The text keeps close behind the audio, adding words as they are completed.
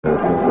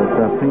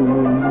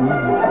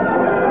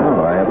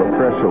Oh, I have a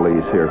press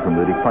release here from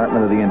the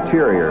Department of the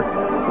Interior.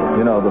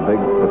 You know, the big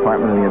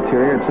Department of the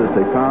Interior. It says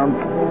they found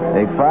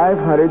a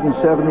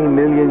 570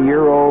 million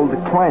year old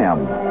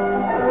clam.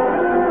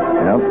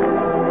 Yep.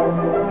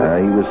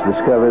 He was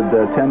discovered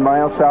 10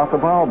 miles south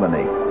of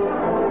Albany.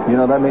 You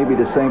know, that may be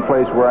the same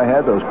place where I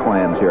had those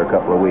clams here a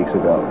couple of weeks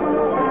ago.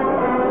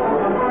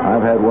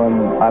 I've had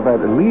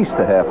at least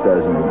a half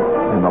dozen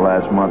in the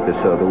last month or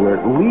so that were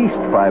at least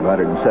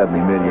 570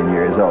 million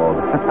years old.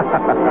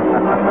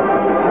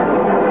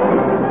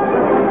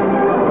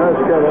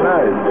 That's kind of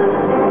nice.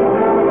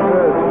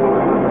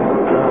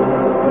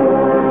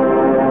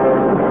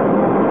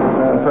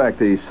 In fact,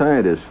 the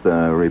scientist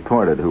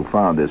reported who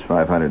found this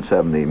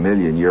 570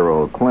 million year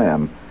old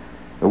clam,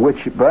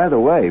 which, by the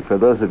way, for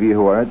those of you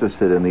who are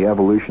interested in the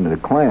evolution of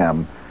the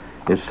clam,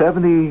 is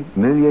 70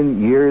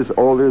 million years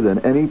older than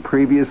any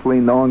previously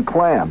known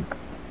clam.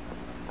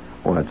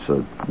 Well, that's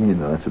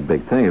a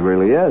big thing. It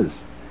really is.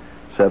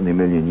 70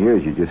 million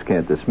years you just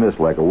can't dismiss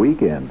like a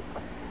weekend.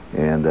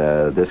 And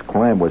this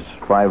clam was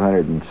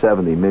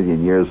 570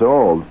 million years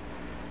old.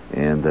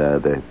 And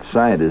the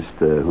scientist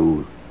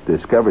who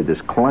discovered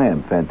this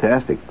clam,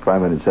 fantastic,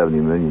 570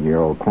 million year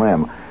old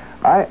clam.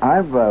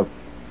 I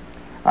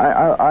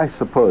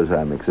suppose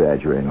I'm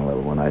exaggerating a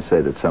little when I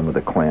say that some of the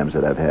clams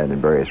that I've had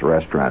in various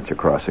restaurants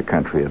across the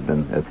country have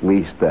been at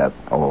least that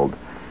old.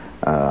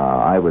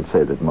 I would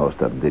say that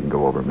most of them didn't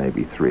go over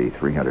maybe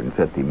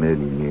 350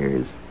 million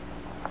years.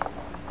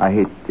 I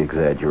hate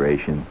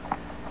exaggeration.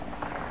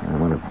 I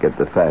want to get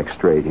the facts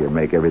straight here,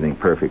 make everything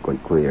perfectly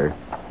clear.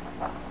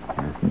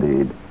 Yes,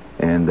 indeed.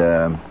 And,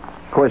 of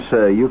course,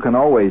 you can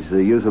always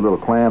use a little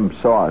clam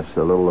sauce,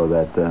 a little of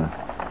that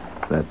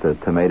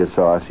tomato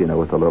sauce, you know,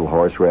 with a little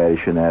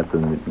horseradish in that,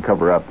 and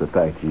cover up the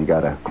fact that you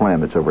got a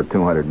clam that's over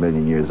 200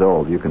 million years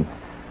old. You can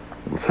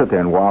sit there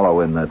and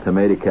wallow in the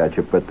tomato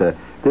ketchup. But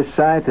this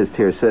scientist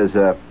here says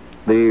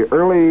the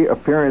early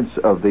appearance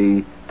of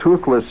the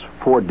toothless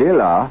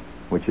fordilla,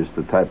 which is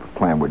the type of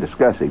clam we're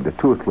discussing, the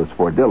toothless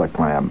fordilla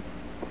clam,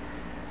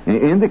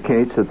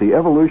 indicates that the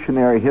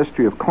evolutionary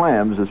history of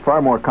clams is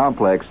far more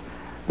complex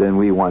than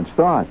we once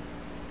thought.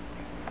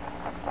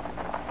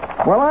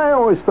 Well, I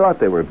always thought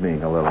they were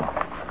being a little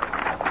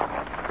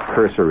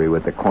cursory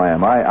with the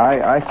clam.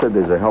 I said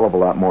there's a hell of a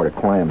lot more to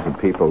clams than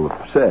people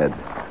have said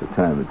from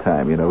time to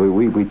time. You know,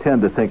 we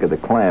tend to think of the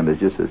clam as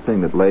just this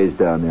thing that lays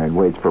down there and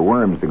waits for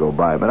worms to go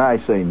by, but I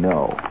say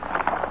no.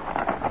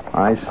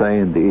 I say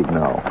indeed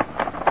no.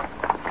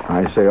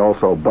 I say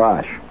also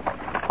bosh.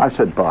 I've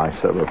said bosh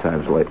several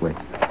times lately.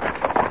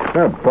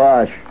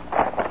 Bosh.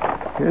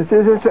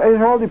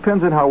 It all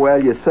depends on how well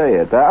you say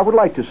it. I would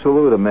like to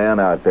salute a man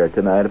out there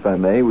tonight, if I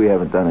may. We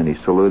haven't done any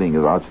saluting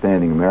of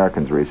outstanding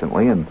Americans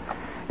recently, and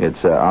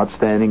it's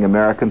outstanding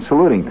American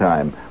saluting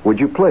time. Would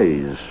you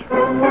please?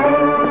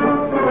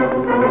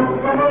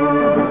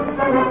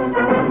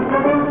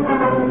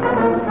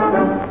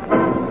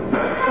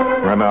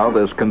 And now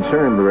this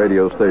concerned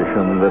radio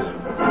station, this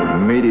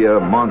media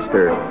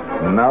monster,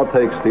 now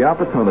takes the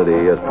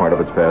opportunity as part of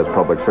its past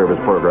public service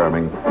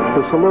programming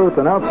to salute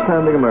an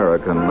outstanding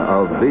American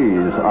of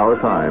these our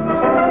times.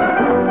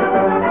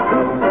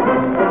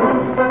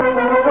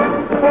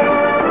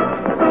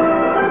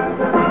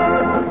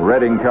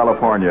 Redding,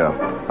 California.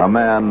 A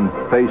man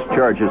faced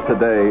charges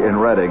today in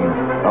Redding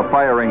of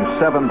firing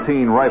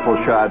 17 rifle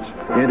shots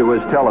into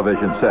his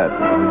television set.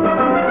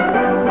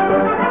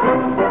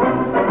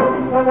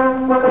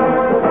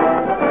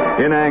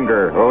 In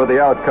anger over the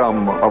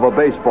outcome of a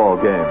baseball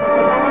game.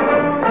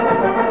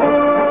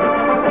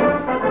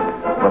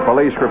 The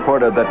police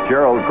reported that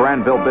Gerald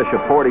Granville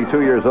Bishop,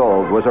 42 years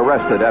old, was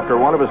arrested after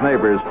one of his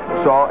neighbors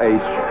saw a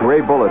stray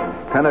bullet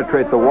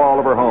penetrate the wall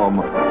of her home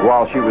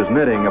while she was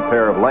knitting a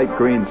pair of light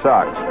green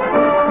socks.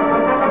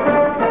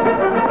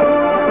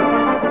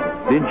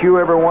 Didn't you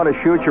ever want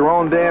to shoot your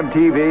own damn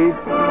TV?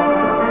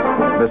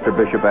 Mr.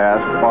 Bishop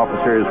asked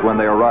officers when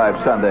they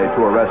arrived Sunday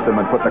to arrest him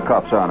and put the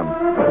cuffs on him.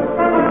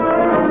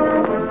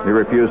 He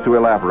refused to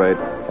elaborate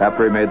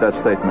after he made that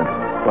statement.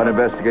 But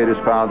investigators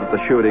found that the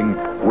shooting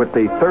with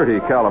the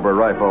 .30 caliber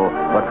rifle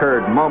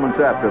occurred moments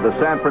after the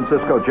San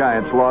Francisco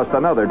Giants lost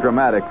another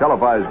dramatic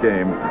televised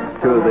game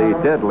to the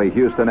deadly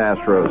Houston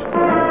Astros.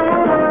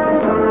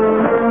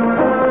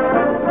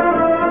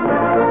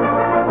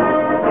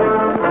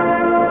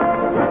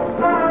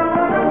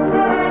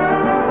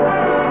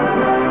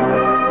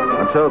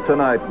 And so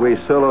tonight we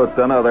salute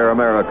another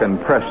American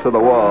pressed to the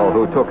wall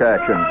who took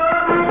action.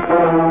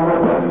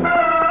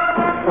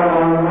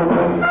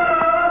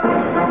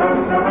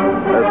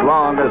 As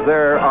long as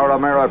there are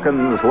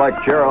Americans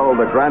like Gerald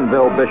the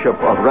Granville Bishop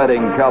of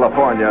Redding,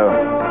 California,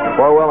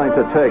 who are willing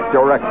to take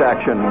direct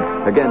action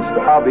against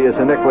obvious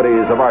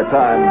iniquities of our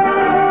time,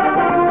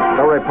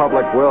 the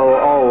Republic will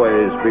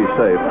always be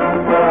safe.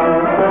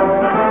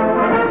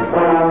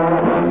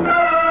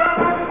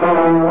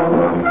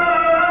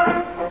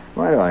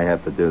 Why do I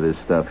have to do this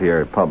stuff here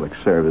at public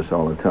service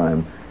all the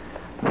time?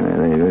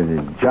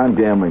 John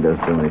Gambling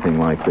doesn't do anything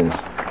like this.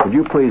 Would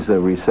you please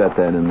reset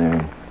that in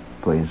there?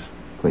 Please,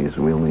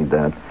 we'll need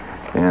that.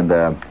 And,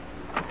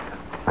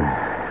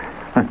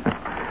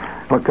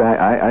 look,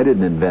 I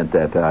didn't invent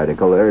that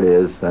article. There it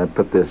is. I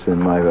put this in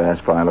my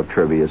vast file of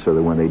trivia so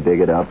that when they dig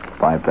it up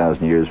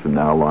 5,000 years from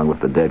now, along with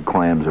the dead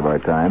clams of our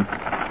time,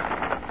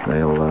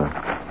 they'll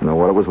know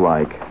what it was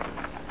like.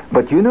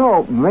 But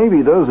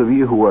maybe those of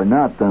you who are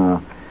not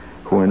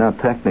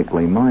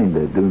technically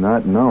minded do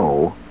not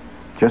know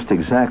just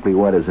exactly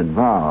what is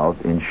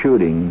involved in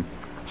shooting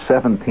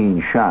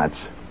 17 shots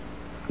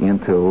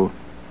into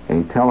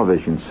a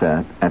television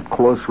set at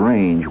close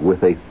range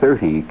with a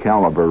 30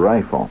 caliber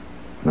rifle.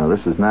 Now,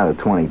 this is not a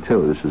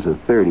 22. This is a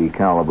 30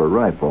 caliber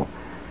rifle.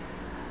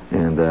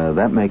 And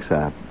that makes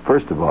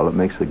first of all, it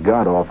makes a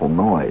god-awful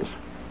noise.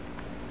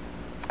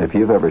 If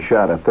you've ever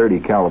shot a 30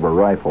 caliber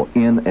rifle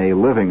in a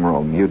living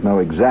room, you'd know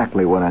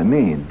exactly what I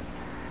mean.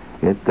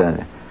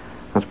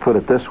 Let's put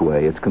it this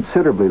way. It's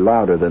considerably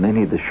louder than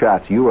any of the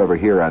shots you ever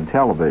hear on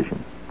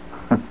television.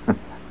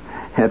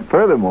 And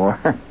furthermore,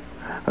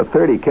 a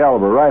 30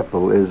 caliber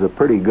rifle is a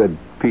pretty good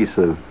piece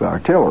of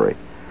artillery,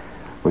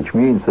 which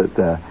means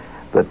that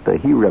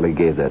he really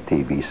gave that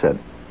TV set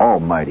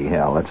almighty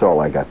hell. That's all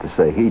I got to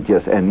say.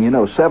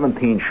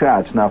 17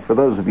 shots. Now, for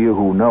those of you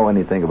who know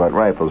anything about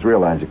rifles,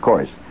 realize, of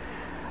course,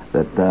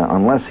 that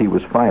unless he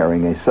was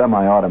firing a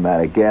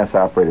semi-automatic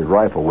gas-operated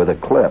rifle with a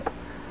clip,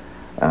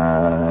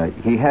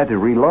 he had to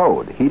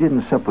reload. He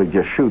didn't simply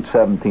just shoot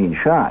 17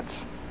 shots.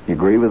 You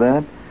agree with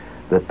that?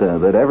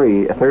 That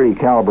every 30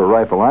 caliber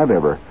rifle I've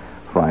ever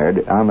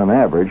fired, on an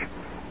average,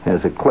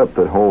 has a clip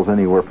that holds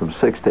anywhere from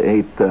 6 to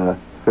 8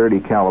 30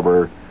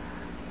 caliber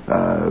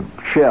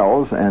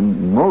shells,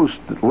 and most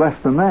less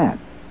than that.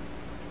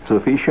 So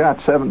if he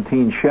shot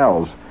 17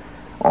 shells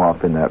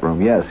off in that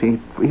room, yes, he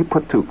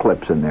put 2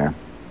 clips in there.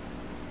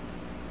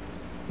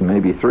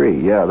 Maybe 3.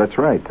 Yeah, that's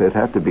right. It'd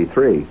have to be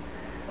 3.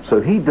 So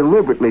he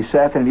deliberately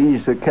sat and he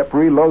just kept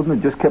reloading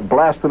and just kept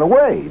blasting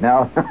away.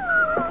 Now,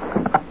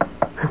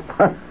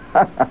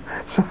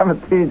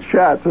 17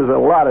 shots is a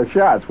lot of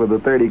shots with a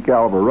 30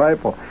 caliber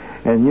rifle.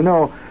 And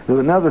there's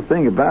another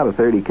thing about a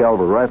 30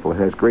 caliber rifle. It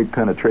has great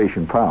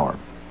penetration power,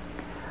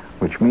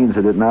 which means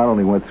that it not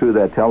only went through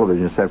that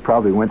television set,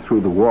 probably went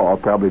through the wall,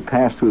 probably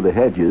passed through the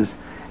hedges,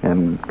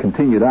 and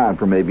continued on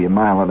for maybe a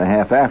mile and a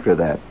half after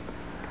that,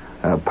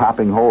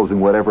 popping holes in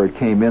whatever it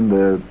came in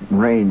the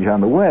range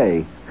on the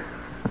way.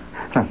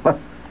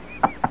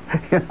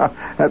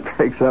 That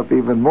takes up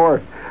even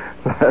more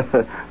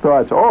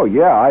thoughts. Oh,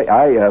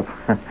 yeah,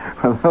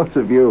 for those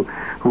of you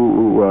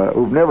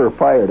who've never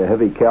fired a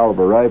heavy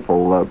caliber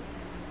rifle,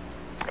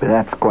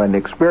 that's quite an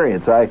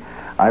experience. I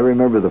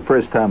remember the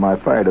first time I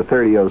fired a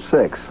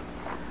 30-06,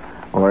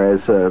 or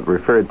as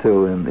referred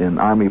to in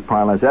Army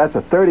parlance, that's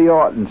a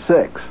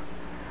 30-06.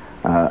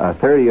 A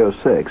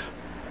 30-06.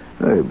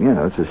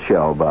 It's a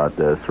shell about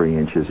 3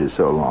 inches or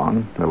so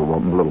long, a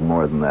little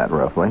more than that,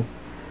 roughly.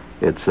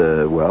 It's,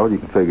 you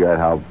can figure out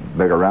how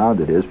big around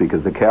it is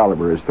because the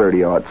caliber is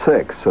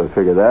 30-06, so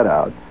figure that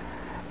out.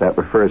 That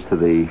refers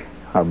to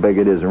how big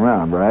it is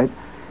around, right?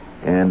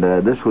 And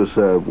this was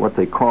what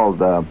they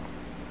called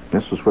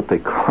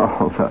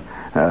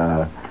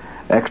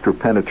extra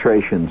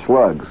penetration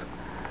slugs,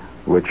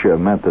 which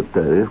meant that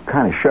they were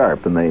kind of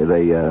sharp and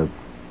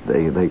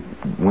they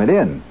went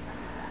in.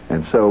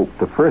 And so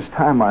the first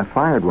time I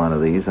fired one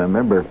of these, I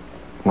remember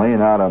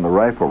laying out on the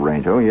rifle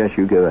range. Oh, yes,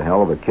 you get a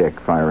hell of a kick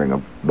firing a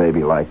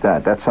baby like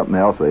that. That's something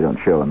else they don't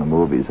show in the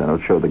movies. They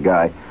don't show the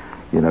guy,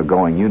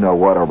 going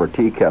you-know-what over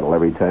tea kettle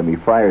every time he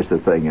fires the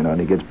thing, and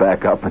he gets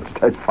back up and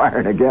starts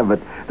firing again. But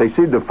they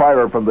seem to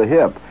fire it from the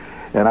hip.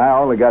 And I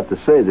only got to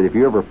say that if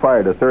you ever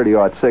fired a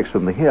 30-06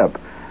 from the hip,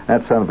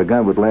 that son of a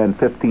gun would land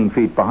 15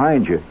 feet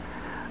behind you.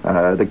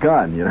 The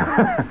gun,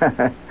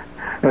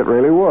 It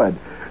really would.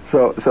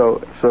 So,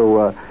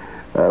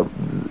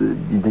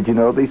 did you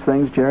know these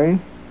things, Jerry?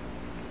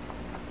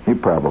 You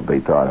probably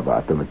thought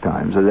about them at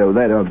times. They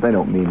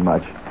don't mean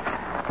much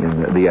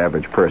in the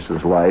average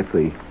person's life,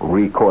 the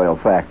recoil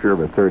factor of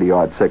a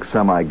 30-06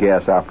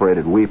 semi-gas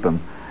operated weapon.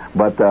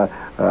 But the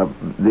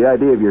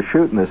idea of you're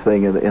shooting this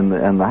thing in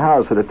the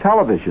house at a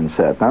television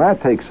set, now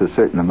that takes a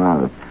certain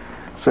amount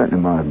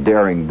of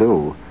daring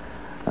do.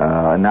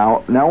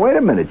 Now wait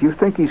a minute. You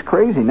think he's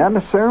crazy? Not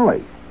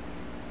necessarily.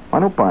 I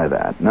don't buy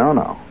that.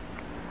 No.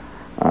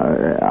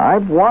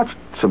 I've watched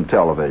some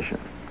television,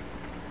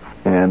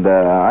 and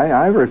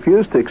I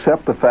refuse to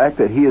accept the fact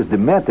that he is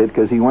demented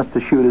because he wants to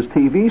shoot his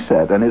TV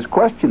set. And his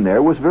question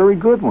there was a very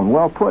good one,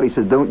 well put. He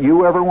said, "Don't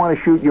you ever want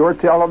to shoot your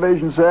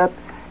television set?"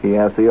 He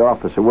asked the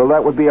officer. Well,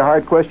 that would be a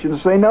hard question to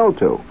say no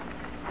to.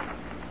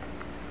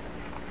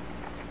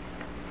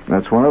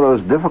 That's one of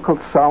those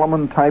difficult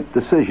Solomon-type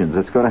decisions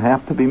that's going to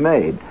have to be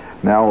made.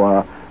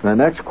 Now, the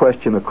next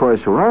question, of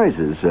course,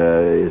 arises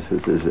is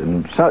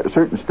in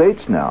certain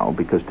states now,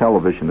 because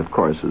television, of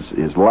course,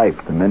 is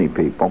life to many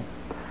people,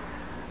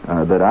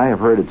 that I have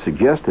heard it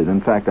suggested.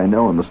 In fact, I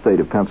know in the state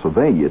of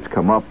Pennsylvania it's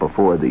come up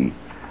before the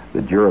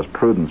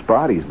jurisprudence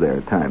bodies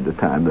there time to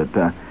time that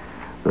the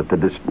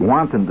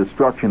wanton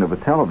destruction of a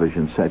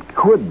television set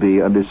could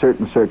be, under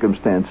certain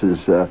circumstances,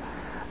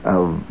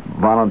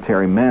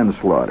 voluntary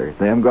manslaughter.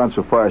 They haven't gone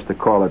so far as to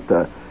call it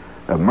a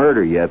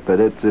murder yet, but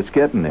it's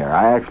getting there.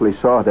 I actually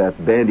saw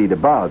that bandied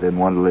about in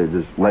one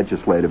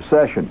legislative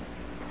session.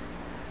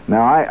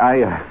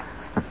 Now,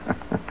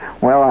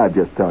 well, I'm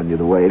just telling you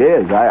the way it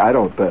is. I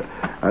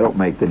don't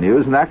make the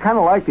news, and I kind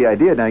of like the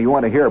idea. Now, you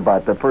want to hear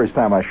about the first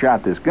time I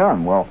shot this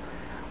gun? Well,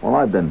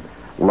 I've been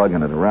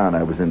lugging it around.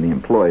 I was in the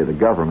employ of the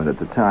government at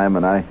the time,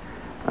 and I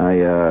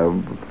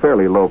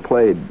fairly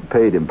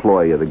low-paid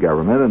employee of the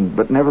government,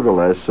 but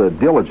nevertheless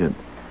diligent.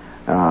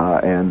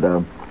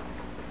 And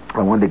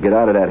I wanted to get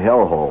out of that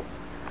hellhole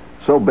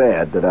so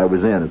bad that I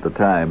was in at the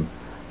time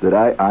that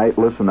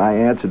I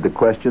answered the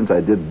questions.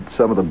 I did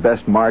some of the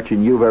best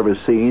marching you've ever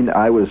seen.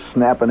 I was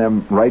snapping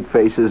them right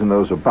faces and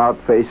those about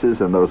faces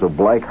and those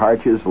oblique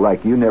arches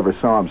like you never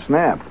saw them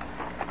snapped.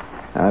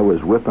 I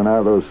was whipping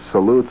out those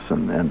salutes,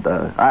 and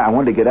I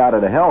wanted to get out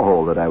of the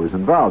hellhole that I was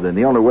involved in.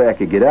 The only way I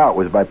could get out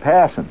was by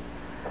passing.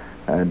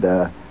 And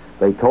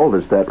they told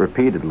us that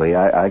repeatedly.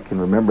 I can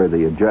remember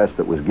the address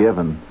that was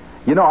given.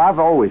 You know, I've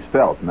always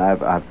felt, and I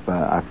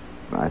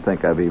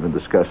think I've even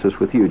discussed this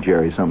with you,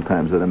 Jerry,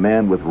 sometimes, that a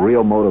man with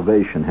real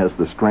motivation has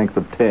the strength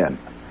of 10.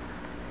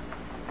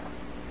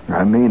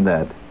 I mean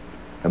that.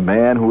 A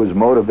man who is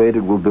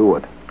motivated will do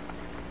it.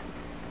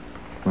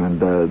 And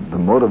the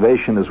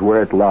motivation is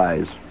where it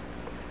lies.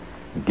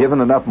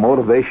 Given enough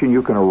motivation,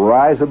 you can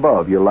rise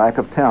above your lack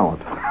of talent.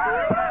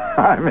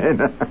 I mean,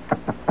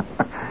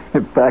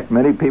 in fact,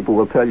 many people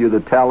will tell you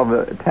that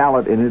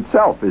talent in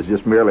itself is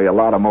just merely a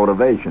lot of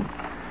motivation.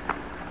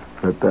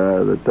 That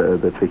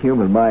the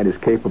human mind is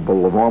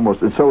capable of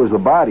almost, and so is the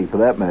body, for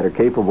that matter,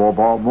 capable of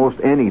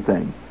almost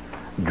anything,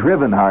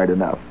 driven hard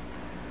enough.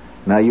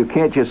 Now, you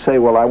can't just say,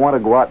 well, I want to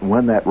go out and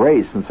win that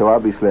race, and so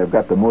obviously I've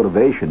got the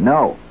motivation.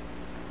 No.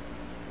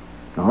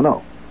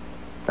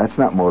 That's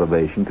not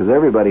motivation, because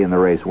everybody in the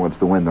race wants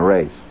to win the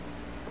race.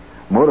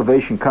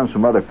 Motivation comes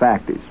from other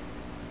factors.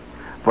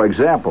 For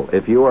example,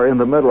 if you are in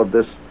the middle of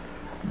this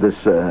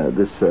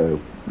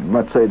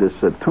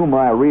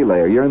 2-mile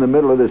relay, or you're in the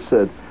middle of this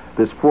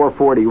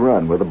 440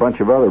 run with a bunch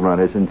of other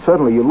runners, and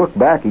suddenly you look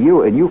back at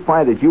you and you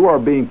find that you are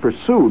being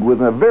pursued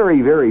with a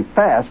very, very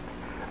fast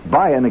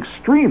by an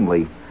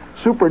extremely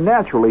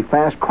supernaturally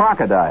fast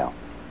crocodile,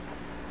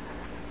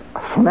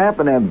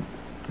 snapping them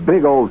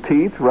big old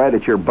teeth right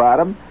at your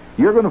bottom.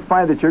 You're going to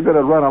find that you're going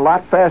to run a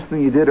lot faster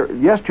than you did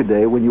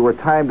yesterday when you were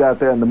timed out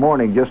there in the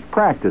morning just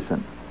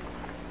practicing.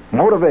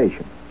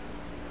 Motivation.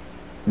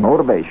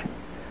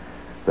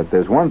 But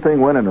there's one thing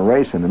winning a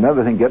race and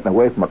another thing getting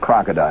away from a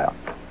crocodile.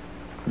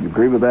 You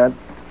agree with that?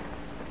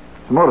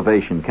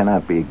 Motivation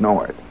cannot be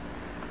ignored.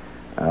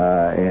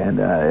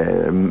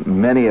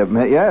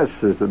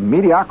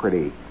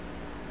 Mediocrity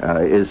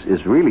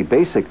is really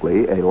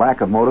basically a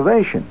lack of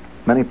motivation.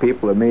 Many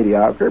people are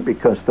mediocre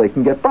because they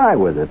can get by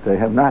with it. They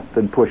have not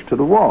been pushed to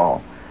the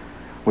wall.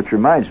 Which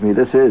reminds me,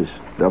 this is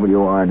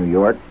WR New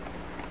York,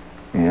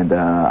 and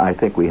I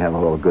think we have a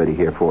little goodie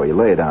here for you.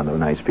 Lay it on, those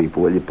nice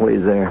people, will you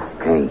please, there?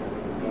 Hey,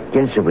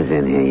 guess who was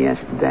in here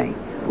yesterday?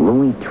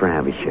 Louis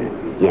Travisher.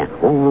 Yeah,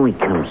 old Louis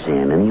comes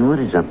in, and he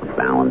orders up a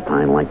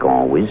Valentine like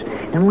always,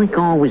 and like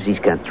always he's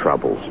got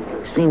troubles.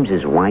 Seems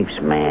his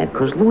wife's mad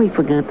because Louis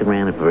forgot their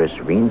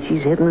anniversary, and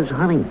she's hidden his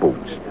hunting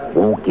boots.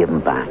 Won't give them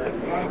back.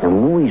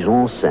 And Louis's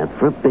all set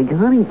for a big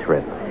hunting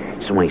trip.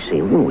 So I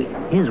say, Louis,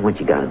 here's what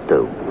you gotta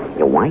do.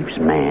 Your wife's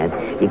mad,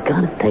 you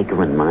gotta take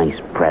her a nice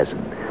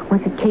present,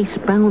 like a case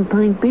of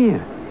Valentine beer.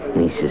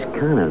 And he says,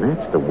 Connor,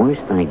 that's the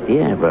worst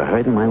idea I ever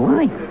heard in my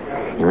life.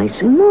 And I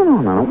say,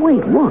 no,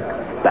 wait, look.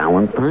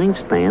 Valentine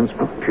stands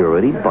for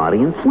purity, body,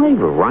 and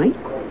flavor, right?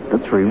 The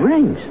 3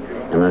 rings.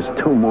 And there's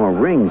 2 more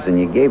rings than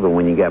you gave her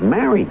when you got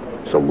married.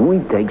 So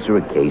Louis takes her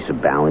a case of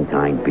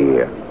Valentine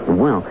beer. And,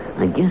 well,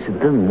 I guess it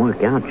didn't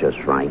work out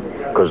just right,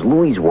 because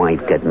Louis's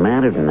wife got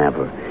madder than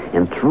ever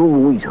and threw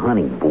Louis's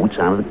hunting boots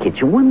out of the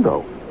kitchen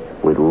window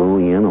with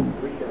Louis in them.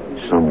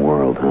 Some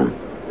world, huh?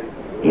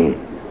 Here,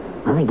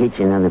 let me get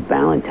you another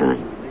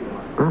Valentine.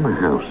 On the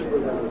house.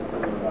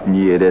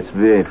 Yeah, that's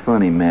very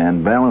funny,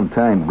 man.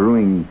 Valentine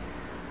Brewing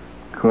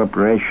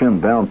Corporation,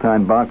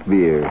 Valentine Bock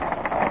Beer.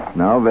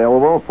 Now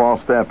available,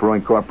 Falstaff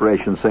Brewing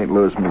Corporation, St.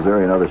 Louis,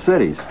 Missouri, and other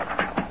cities.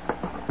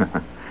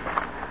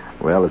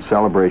 Well, it's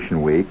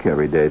Celebration Week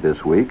every day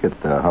this week at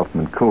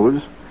Huffman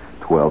Coos,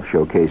 12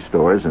 showcase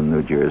stores in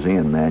New Jersey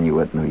and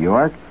Nanuet, New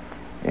York.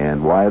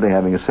 And why are they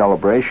having a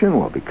celebration?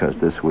 Well, because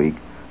this week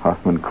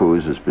Huffman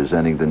Coos is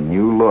presenting the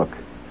new look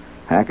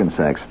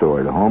Hackensack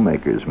store to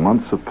homemakers.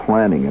 Months of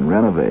planning and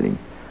renovating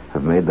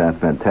have made that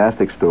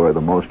fantastic store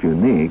the most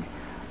unique.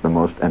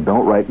 And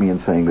don't write me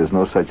in saying there's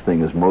no such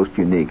thing as most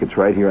unique. It's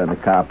right here on the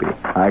copy.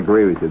 I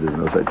agree with you, there's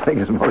no such thing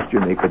as most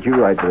unique, but you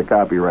write to the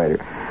copywriter.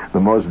 The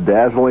most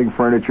dazzling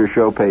furniture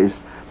showcase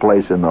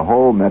place in the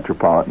whole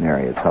metropolitan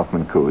area. It's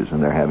Huffman Coos,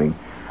 and they're having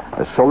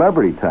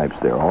celebrity types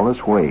there all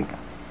this week.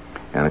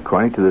 And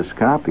according to this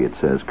copy, it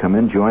says, come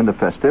in, join the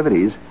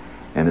festivities,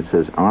 and it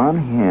says, on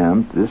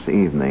hand this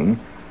evening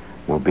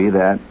will be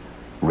that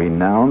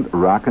renowned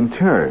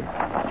raconteur,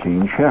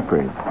 Gene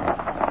Shepard.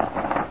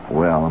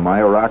 Well, am I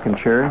a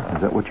raconteur?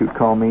 Is that what you'd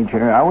call me,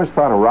 Jerry? I always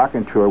thought a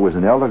raconteur was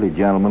an elderly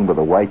gentleman with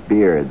a white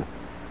beard,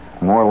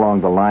 more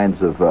along the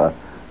lines of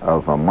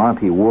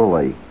Monty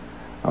Woolley,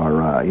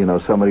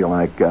 or somebody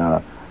like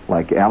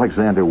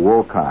Alexander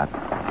Woollcott.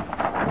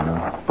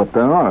 But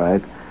then, all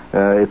right,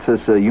 it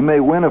says you may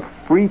win a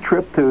free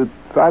trip to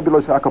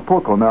fabulous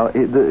Acapulco. Now,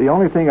 the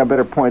only thing I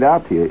better point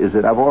out to you is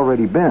that I've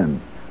already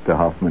been to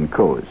Huffman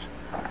Cove.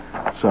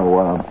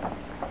 So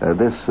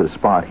this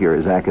spot here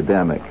is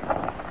academic.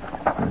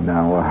 And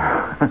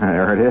now,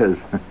 there it is.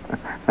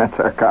 That's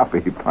our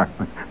coffee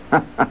department.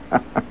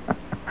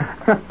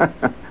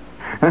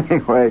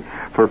 Anyway,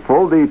 for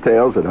full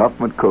details at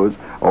Huffman Cove,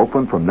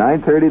 open from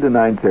 9:30 to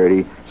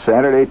 9:30,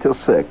 Saturday till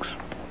 6.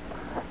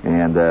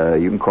 And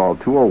you can call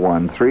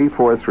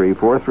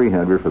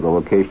 201-343-4300 for the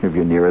location of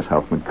your nearest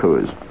Huffman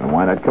Cove. And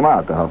why not come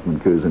out to Huffman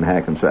Cove in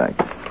Hackensack?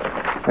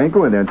 And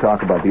go in there and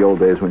talk about the old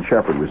days when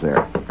Shepard was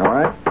there. All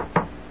right?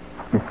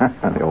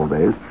 The old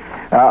days.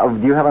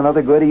 Do you have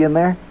another goodie in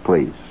there?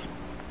 Please.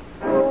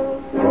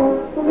 And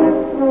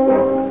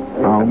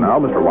now,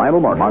 Mr. Lionel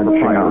Martin of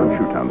Cheyenne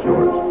Shoetown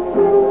Stores.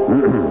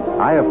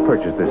 I have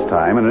purchased this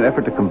time in an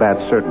effort to combat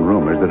certain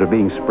rumors that are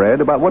being spread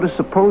about what is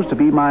supposed to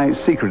be my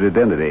secret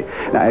identity.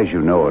 Now, as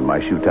you know, in my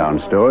Shoetown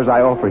stores,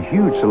 I offer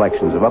huge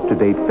selections of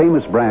up-to-date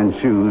famous brand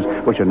shoes,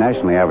 which are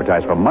nationally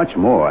advertised for much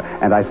more,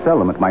 and I sell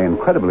them at my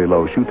incredibly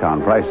low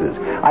Shoetown prices.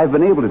 I've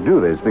been able to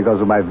do this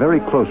because of my very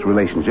close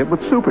relationship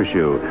with Super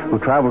Shoe, who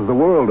travels the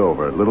world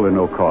over at little or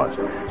no cost.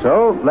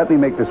 So, let me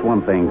make this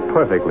one thing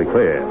perfectly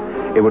clear.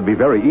 It would be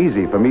very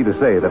easy for me to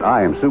say that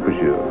I am Super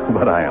Shoe,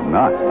 but I am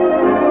not.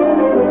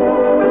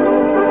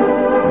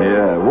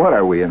 Yeah, what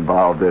are we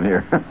involved in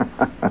here?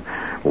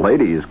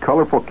 Ladies,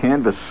 colorful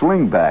canvas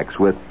slingbacks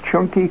with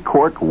chunky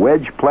cork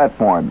wedge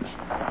platforms.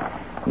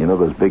 You know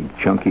those big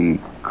chunky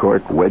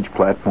cork wedge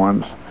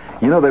platforms?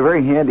 You know, they're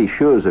very handy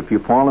shoes. If you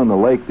fall in the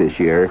lake this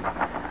year,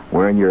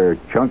 wearing your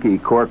chunky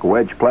cork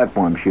wedge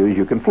platform shoes,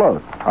 you can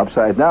float.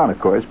 Upside down, of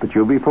course, but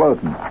you'll be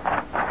floating.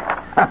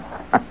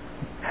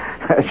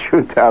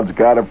 Shoetown's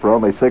got it for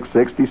only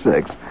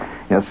 $6.66.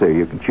 Yes, sir.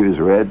 You can choose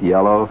red,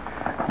 yellow,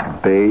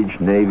 beige,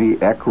 navy,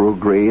 ecru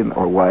green,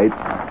 or white.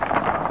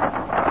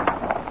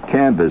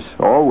 Canvas,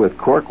 all with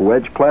cork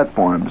wedge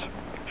platforms.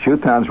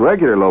 Shoetown's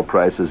regular low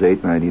price is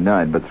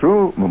 $8.99, but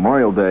through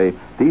Memorial Day,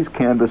 these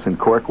canvas and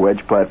cork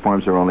wedge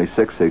platforms are only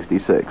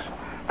 $6.66.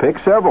 Pick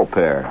several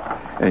pair,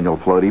 and you'll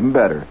float even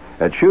better.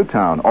 At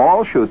Shoetown,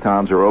 all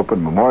Shoetowns are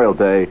open Memorial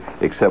Day,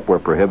 except where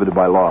prohibited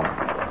by law.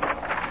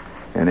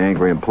 And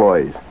angry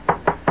employees.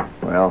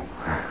 Well,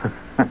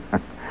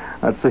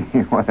 let's see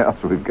what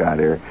else we've got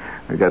here.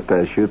 We got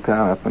that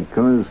Shoetown up in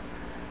Coons.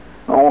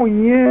 Oh,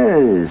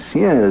 yes,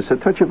 a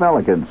touch of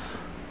elegance.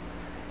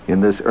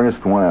 In this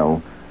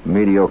erstwhile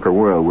mediocre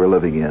world we're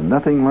living in,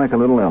 nothing like a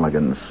little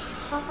elegance.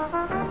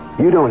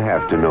 You don't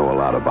have to know a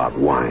lot about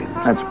wines.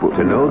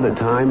 To know the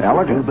time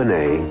for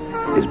Dubonnet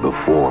is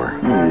before.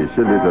 Yes,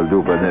 a little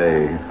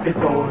Dubonnet.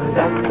 Before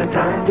that's the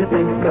time to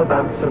think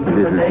about some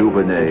Little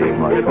Dubonnet,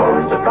 my friend.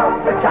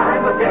 about the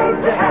time of day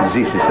to have.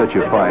 This is such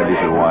a fine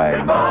little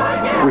wine.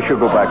 We should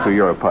go back to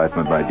your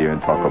apartment, my dear,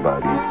 and talk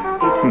about it.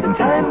 It's the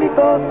time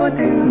before for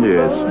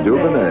Yes,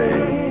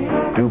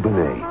 Dubonnet.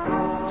 Dubonnet.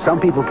 Some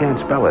people can't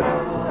spell it,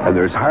 and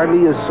there's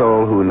hardly a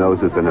soul who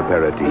knows it's an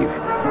aperitif.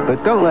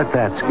 But don't let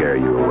that scare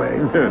you away.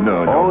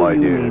 No, All my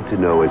you dear. need to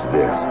know is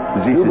this.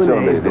 This is Dubonnet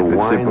only is the the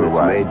wine simple that's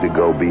wine. made to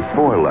go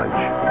before lunch,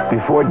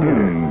 before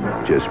dinner.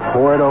 Just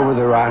pour it over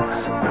the rocks.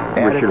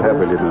 We should have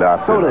a little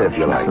after soda lunch, if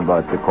you like. just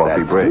about the coffee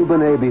That's break.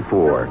 Dubonnet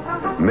before,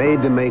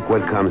 made to make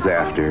what comes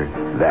after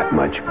that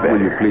much better.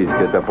 Will you please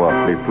get up off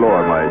the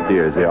floor, my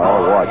dear? They're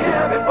all watching.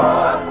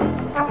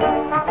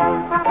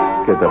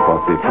 Get up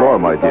off the floor,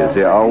 my dear.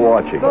 They're all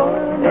watching. Is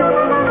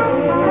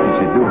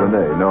it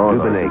Dubonnet? No.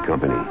 Dubonnet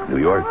Company, New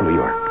York, New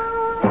York.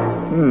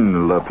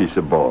 La piece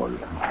of ball.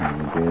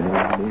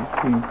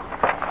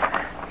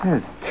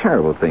 There's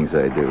terrible things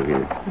I do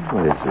here.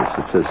 What is this?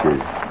 It says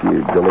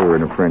you deliver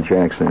in a French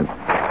accent.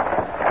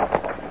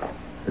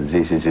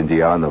 This is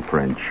Indiana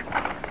French.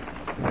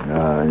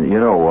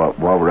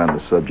 While we're on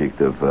the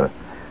subject of the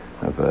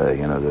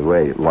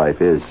way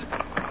life is,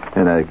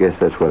 and I guess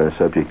that's what our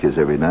subject is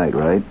every night,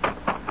 right?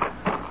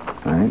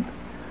 Right?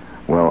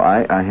 Well,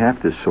 I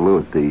have to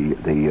salute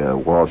the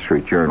Wall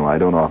Street Journal. I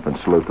don't often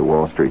salute the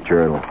Wall Street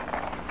Journal,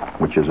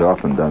 which has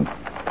often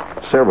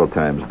several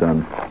times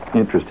done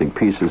interesting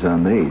pieces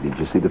on me. Did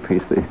you see the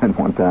piece they had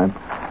one time?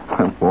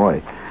 Oh,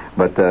 boy.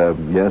 But,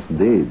 yes,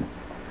 indeed.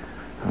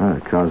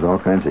 It caused all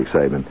kinds of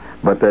excitement.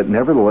 But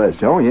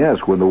nevertheless, oh, yes,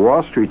 when the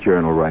Wall Street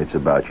Journal writes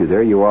about you,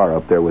 there you are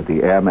up there with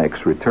the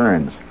Amex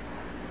returns.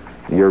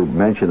 You're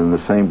mentioned in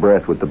the same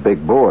breath with the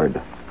big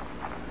board.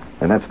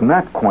 And that's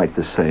not quite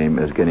the same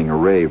as getting a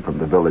rave from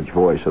the Village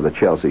Voice or the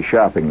Chelsea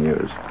Shopping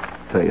News.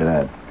 I'll tell you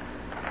that.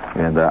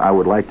 And I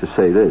would like to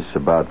say this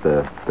about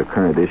the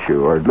current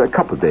issue, or a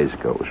couple of days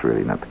ago. It was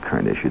really not the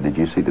current issue. Did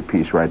you see the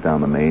piece right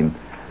down the main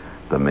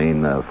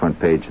front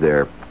page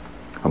there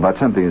about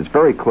something that's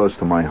very close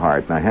to my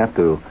heart? And I have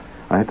to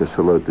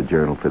salute the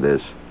Journal for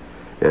this.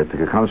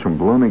 It comes from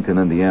Bloomington,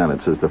 Indiana.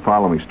 It says the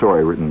following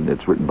story,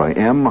 it's written by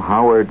M.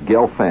 Howard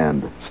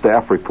Gelfand,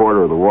 staff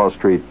reporter of the Wall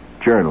Street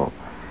Journal.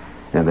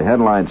 And the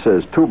headline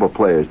says, tuba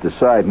players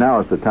decide now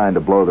is the time to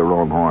blow their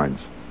own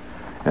horns.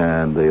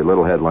 And the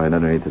little headline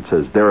underneath it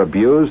says, they're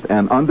abused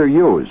and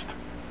underused.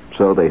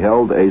 So they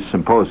held a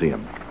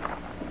symposium.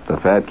 The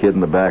fat kid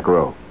in the back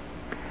row.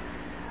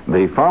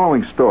 The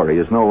following story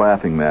is no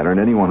laughing matter, and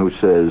anyone who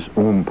says,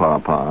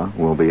 papa,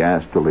 will be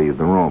asked to leave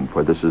the room,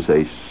 for this is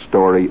a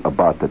story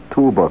about the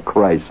tuba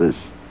crisis.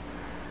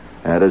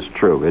 That is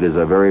true. It is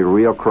a very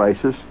real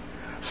crisis,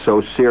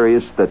 so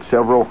serious that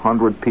several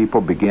hundred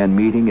people began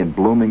meeting in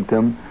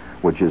Bloomington,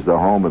 which is the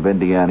home of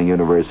Indiana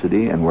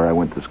University and where I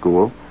went to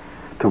school,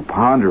 to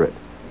ponder it.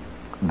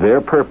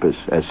 Their purpose,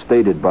 as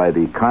stated by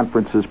the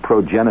conference's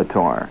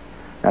progenitor,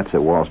 that's a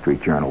Wall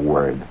Street Journal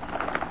word,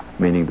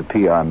 meaning the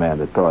PR man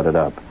that thought it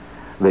up.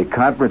 The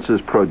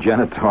conference's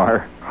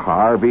progenitor,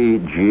 Harvey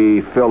G.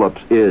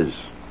 Phillips, is,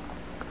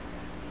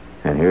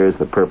 and here's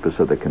the purpose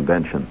of the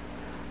convention,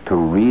 to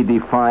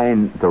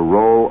redefine the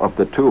role of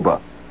the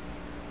tuba,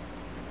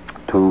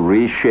 to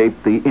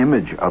reshape the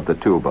image of the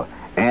tuba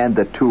and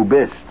the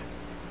tubist,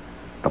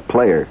 the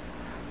player,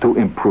 to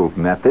improve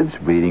methods,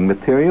 reading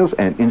materials,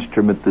 and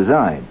instrument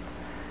design.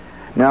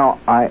 Now,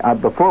 I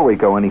before we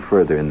go any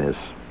further in this,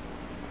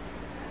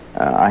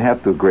 I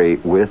have to agree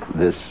with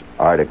this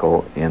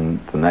article in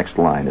the next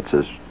line. It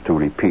says, to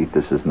repeat,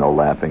 this is no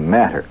laughing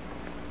matter.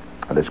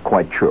 That is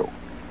quite true.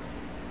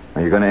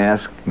 Now, you're going to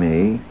ask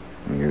me,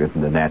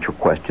 the natural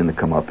question to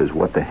come up is,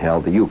 what the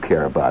hell do you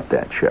care about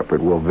that,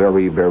 Shepard? Well,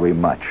 very, very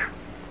much.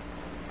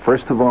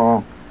 First of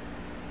all,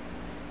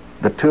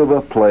 the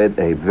tuba played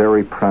a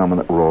very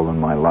prominent role in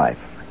my life,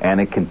 and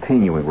a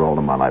continuing role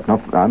in my life.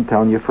 No, I'm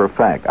telling you for a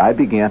fact. I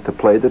began to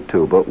play the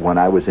tuba when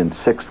I was in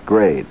 6th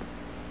grade.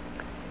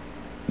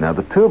 Now,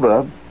 the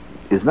tuba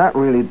is not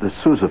really the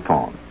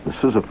sousaphone. The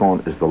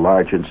sousaphone is the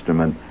large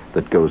instrument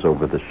that goes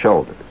over the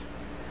shoulders.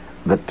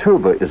 The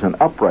tuba is an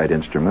upright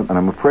instrument, and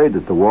I'm afraid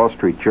that the Wall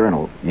Street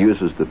Journal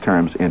uses the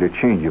terms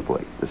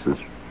interchangeably. This is,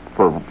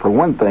 for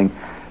one thing,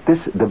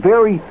 the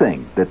very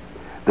thing that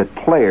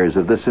players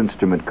of this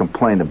instrument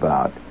complain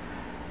about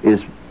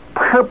is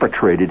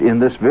perpetrated in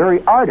this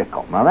very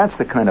article. Now, that's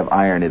the kind of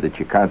irony that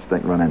you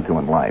constantly run into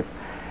in life.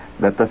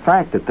 That the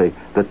fact that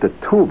the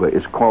tuba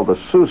is called a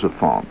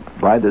sousaphone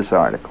by this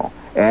article,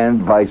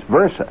 and vice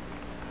versa,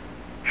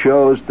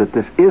 shows that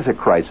this is a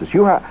crisis.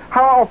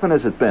 How often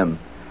has it been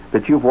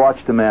that you've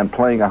watched a man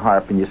playing a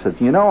harp and you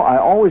said, I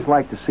always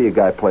like to see a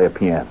guy play a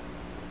piano?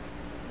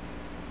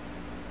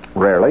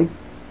 Rarely.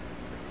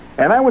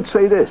 And I would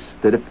say this,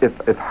 that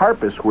if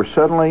harpists were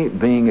suddenly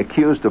being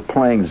accused of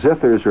playing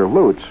zithers or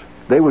lutes,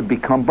 they would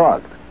become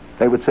bugged.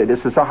 They would say,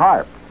 this is a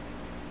harp.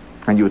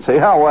 And you would say,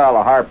 oh, well,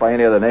 a harp by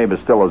any other name is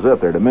still a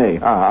zither to me.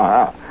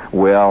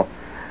 Well,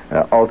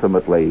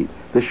 ultimately,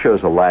 this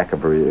shows a lack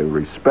of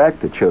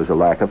respect. It shows a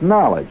lack of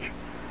knowledge.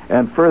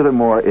 And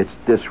furthermore, it's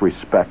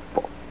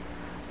disrespectful.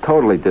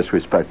 Totally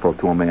disrespectful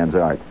to a man's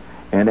art.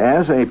 And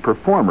as a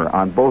performer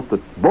on both,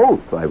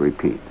 I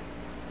repeat,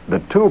 the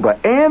tuba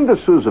and the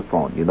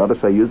sousaphone, you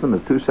notice I use them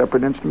as two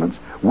separate instruments,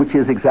 which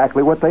is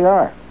exactly what they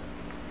are.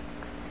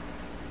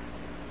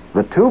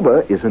 The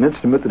tuba is an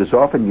instrument that is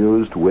often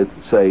used with,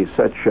 say,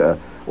 such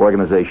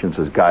organizations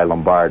as Guy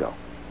Lombardo.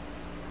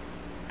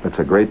 It's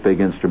a great big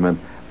instrument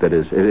it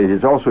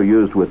is also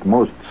used with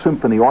most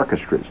symphony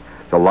orchestras.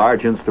 It's a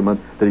large instrument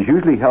that is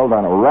usually held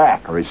on a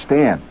rack or a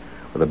stand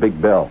with a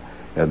big bell,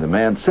 and the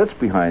man sits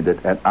behind it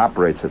and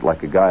operates it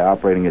like a guy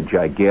operating a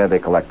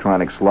gigantic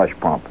electronic slush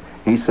pump.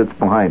 He sits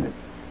behind it.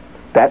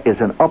 That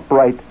is an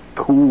upright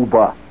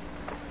tuba.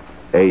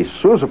 A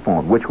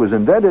sousaphone, which was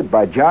invented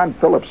by John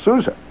Philip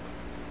Sousa,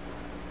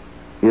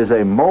 is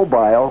a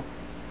mobile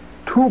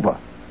tuba.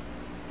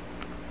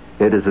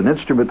 It is an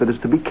instrument that is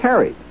to be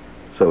carried.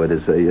 So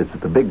it's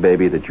the big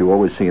baby that you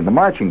always see in the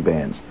marching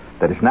bands.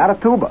 That is not a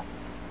tuba.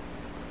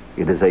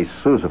 It is a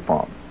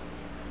sousaphone.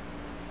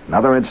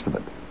 Another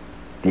instrument.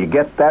 Do you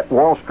get that,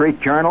 Wall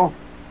Street Journal?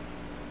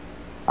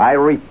 I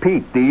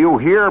repeat, do you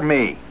hear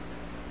me?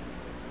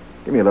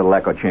 Give me a little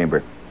echo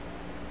chamber.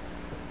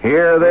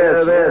 Hear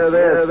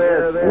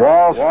this.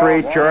 Wall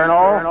Street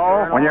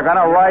Journal. When you're going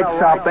to write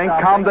something,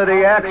 come to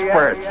the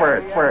experts.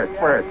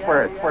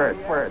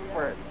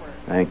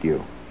 Thank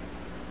you.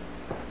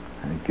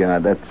 Thank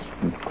God, that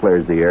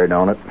clears the air,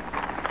 don't it?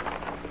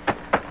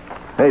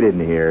 They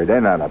didn't hear. They're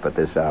not up at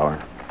this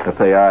hour. If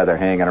they are, they're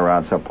hanging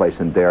around someplace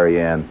in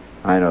Darien.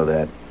 I know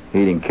that.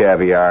 Eating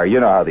caviar. You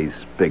know how these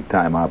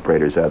big-time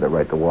operators are that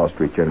write the Wall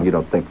Street Journal. You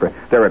don't think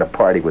they're at a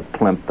party with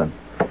Plimpton.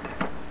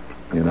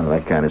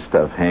 That kind of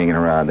stuff, hanging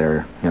around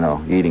there,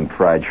 eating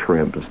fried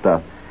shrimp and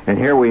stuff. And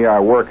here we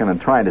are working and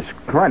trying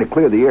to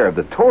clear the air of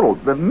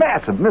the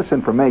massive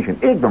misinformation.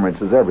 Ignorance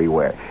is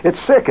everywhere.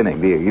 It's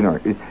sickening, the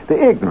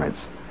ignorance.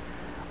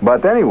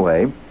 But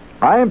anyway,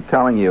 I am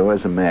telling you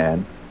as a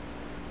man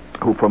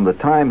who from the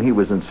time he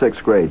was in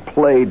 6th grade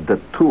played the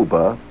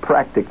tuba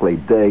practically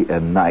day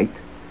and night,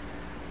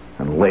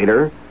 and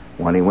later,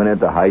 when he went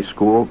into high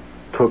school,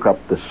 took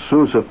up the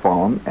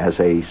sousaphone as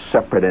a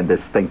separate and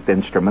distinct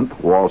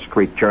instrument, Wall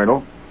Street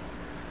Journal,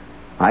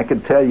 I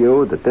can tell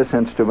you that this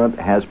instrument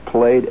has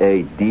played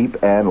a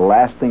deep and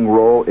lasting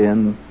role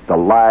in the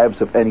lives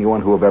of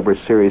anyone who have ever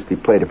seriously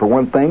played it. For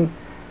one thing,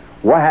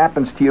 what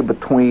happens to you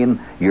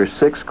between your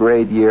 6th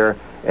grade year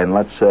and,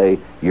 let's say,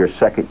 your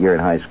 2nd year in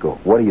high school?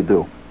 What do you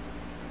do?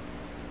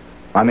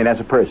 I mean, as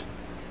a person.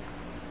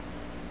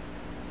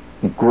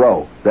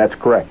 Grow. That's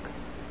correct.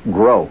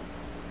 Grow.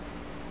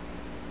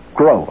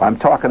 Grow. I'm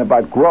talking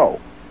about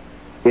grow.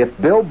 If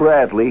Bill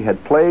Bradley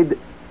had played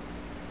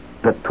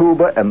the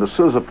tuba and the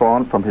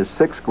sousaphone from his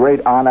 6th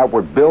grade on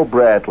upward, Bill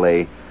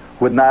Bradley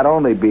would not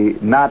only be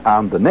not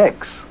on the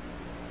Knicks,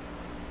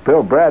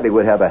 Bill Bradley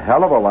would have a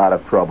hell of a lot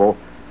of trouble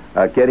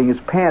getting his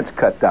pants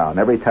cut down.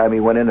 Every time he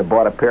went in and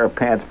bought a pair of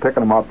pants,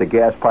 picking them off the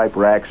gas pipe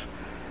racks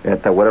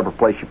at whatever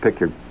place you pick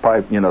your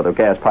pipe, the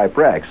gas pipe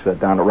racks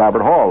down at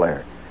Robert Hall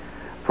there.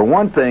 For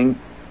one thing,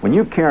 when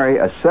you carry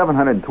a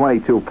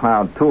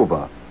 722-pound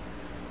tuba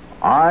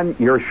on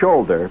your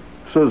shoulder,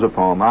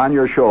 sousaphone on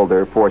your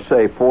shoulder for,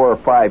 say, 4 or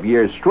 5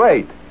 years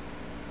straight.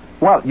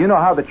 Well, you know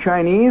how the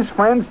Chinese,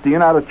 friends, do you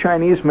know how the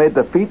Chinese made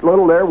the feet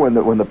little there when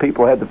the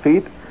people had the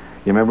feet?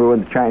 You remember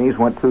when the Chinese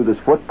went through this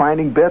foot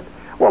binding bit?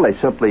 Well, they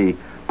simply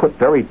put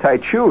very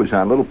tight shoes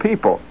on little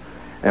people.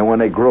 And when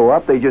they grew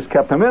up, they just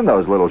kept them in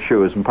those little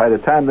shoes. And by the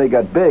time they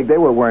got big, they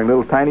were wearing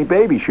little tiny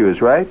baby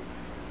shoes, right?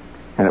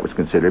 And it was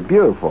considered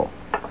beautiful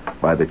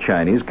by the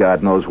Chinese.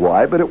 God knows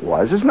why, but it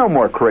was. It's no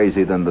more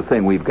crazy than the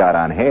thing we've got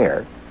on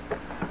hair.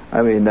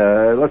 I mean,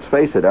 let's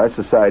face it, our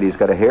society's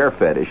got a hair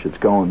fetish. It's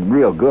going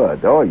real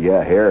good. Oh,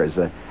 yeah, hair is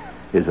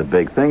a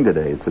big thing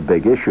today. It's a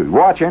big issue.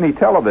 Watch any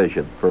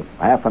television. For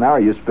half an hour,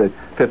 you spend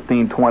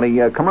 15,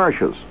 20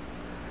 commercials.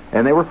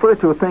 And they refer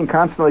to a thing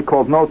constantly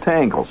called no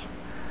tangles.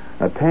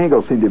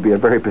 Tangles seem to be a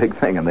very big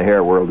thing in the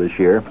hair world this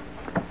year.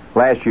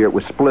 Last year, it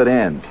was split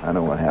ends. I don't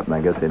know what happened.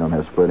 I guess they don't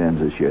have split ends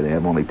this year. They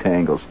have only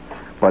tangles.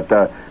 But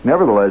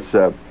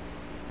nevertheless,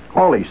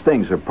 all these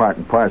things are part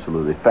and parcel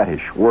of the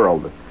fetish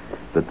world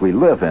that we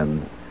live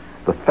in,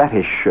 the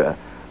fetish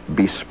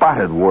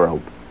bespotted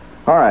world.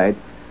 All right,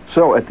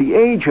 so at the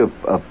age of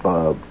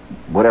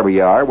whatever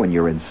you are when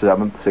you're in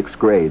 7th, 6th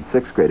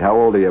grade, how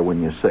old are you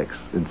when you're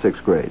in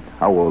 6th grade?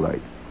 How old are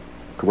you?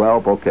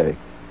 12? Okay.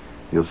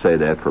 You'll say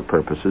that for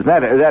purposes.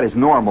 That is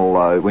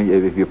normal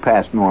if you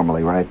pass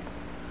normally, right?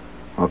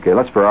 Okay,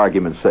 let's for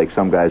argument's sake,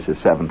 some guys are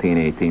 17,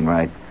 18,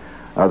 right?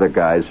 Other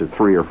guys are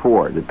 3 or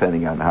 4,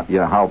 depending on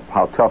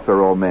how tough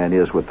their old man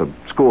is with the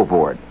school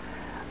board.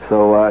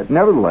 So,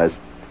 nevertheless,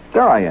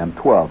 there I am,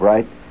 12,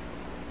 right?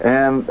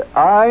 And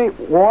I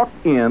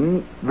walked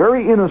in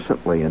very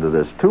innocently into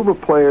this. Tuba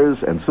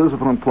players and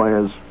sousaphone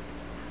players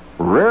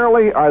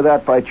rarely are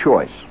that by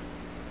choice.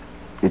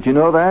 Did you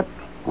know that?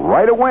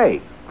 Right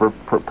away, for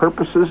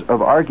purposes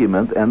of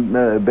argument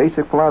and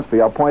basic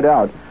philosophy, I'll point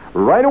out,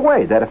 right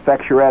away, that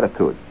affects your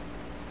attitude.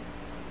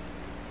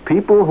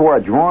 People who are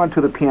drawn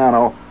to the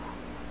piano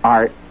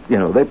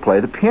they play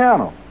the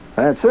piano.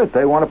 That's it.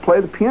 They want to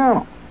play the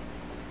piano.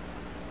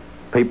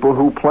 People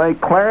who play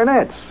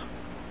clarinets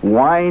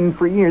whine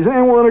for years.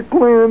 They want a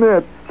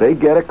clarinet. They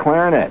get a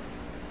clarinet.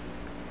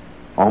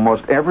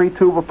 Almost every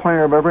tuba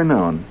player I've ever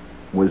known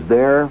was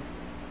there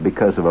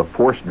because of a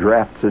forced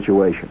draft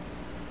situation.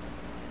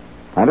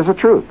 That is the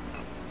truth.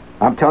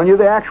 I'm telling you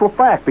the actual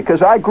fact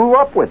because I grew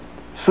up with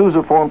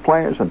sousaphone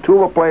players and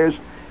tuba players,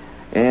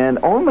 and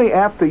only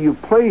after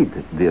you've played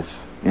this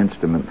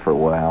instrument for a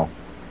while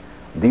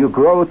do you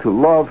grow to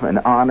love and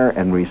honor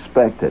and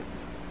respect it.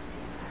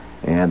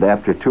 And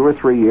after 2 or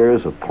 3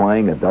 years of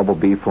playing a double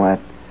B-flat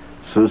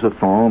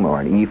sousaphone or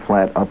an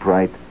E-flat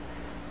upright,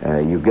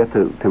 you get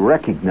to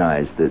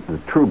recognize the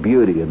true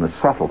beauty and the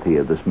subtlety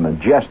of this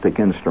majestic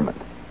instrument.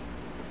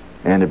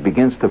 And it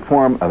begins to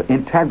form an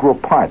integral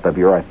part of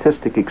your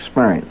artistic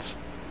experience.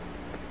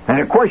 And,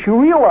 of course,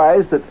 you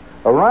realize that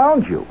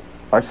around you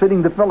are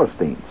sitting the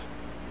Philistines.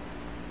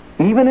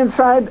 Even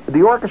inside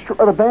the orchestra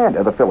or the band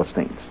are the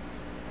Philistines.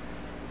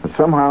 But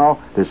somehow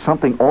there's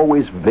something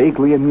always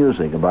vaguely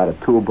amusing about a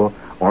tuba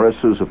or a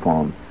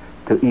sousaphone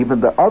to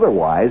even the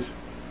otherwise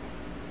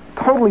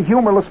totally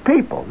humorless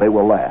people. They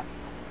will laugh.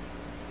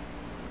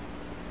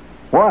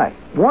 Why?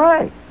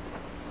 Why?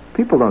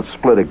 People don't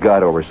split a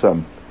gut over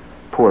some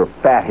poor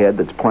fathead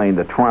that's playing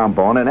the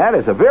trombone, and that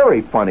is a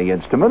very funny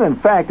instrument. In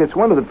fact, it's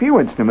one of the few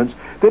instruments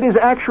that is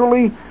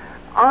actually,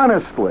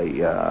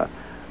 honestly,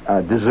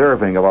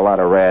 deserving of a lot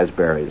of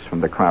raspberries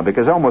from the crown,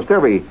 because almost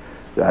every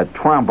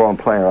trombone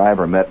player I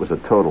ever met was a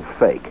total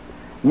fake.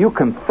 You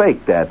can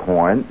fake that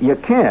horn. You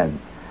can.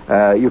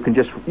 You can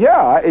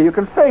you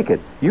can fake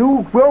it.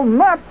 You will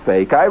not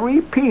fake, I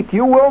repeat,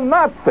 you will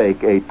not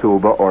fake a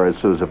tuba or a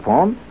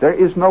sousaphone. There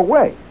is no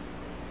way.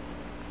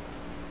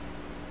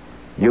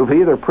 You've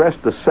either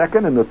pressed the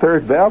second and the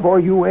third valve or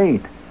you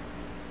ain't.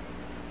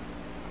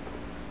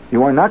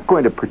 You are not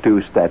going to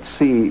produce that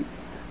C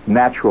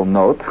natural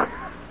note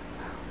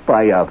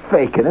by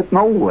faking it.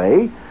 No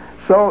way.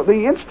 So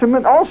the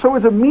instrument also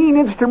is a mean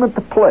instrument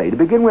to play. To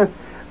begin with,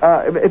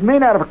 it may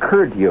not have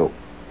occurred to you.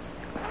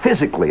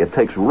 Physically, it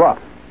takes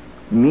rough,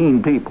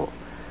 mean people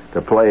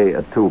to play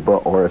a tuba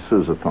or a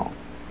sousaphone.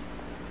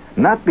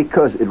 Not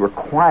because it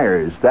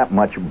requires that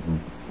much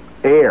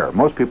air.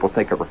 Most people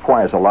think it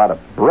requires a lot of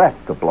breath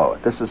to blow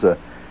it. This is a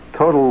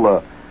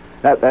total...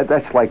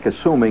 that's like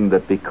assuming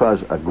that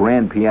because a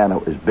grand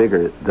piano is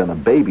bigger than a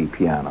baby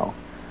piano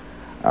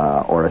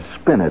or a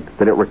spinet,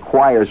 that it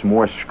requires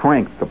more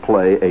strength to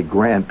play a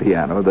grand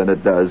piano than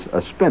it does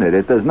a spinet.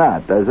 It does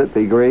not, does it? Do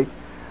you agree?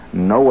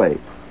 No way.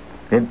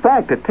 In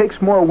fact, it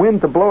takes more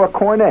wind to blow a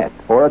cornet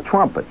or a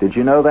trumpet. Did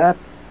you know that?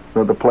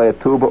 Or to play a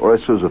tuba or a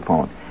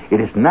sousaphone. It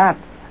is not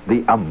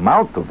the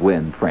amount of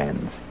wind,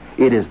 friends.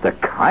 It is the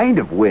kind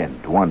of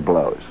wind one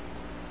blows.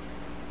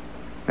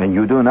 And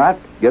you do not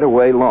get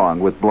away long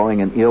with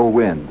blowing an ill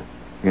wind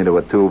into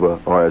a tuba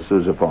or a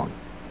sousaphone.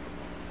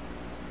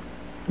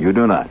 You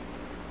do not.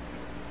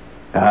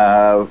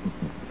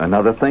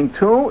 Another thing,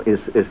 too, is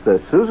the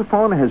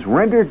sousaphone has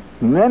rendered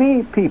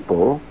many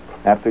people,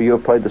 after you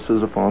have played the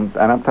sousaphone,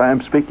 and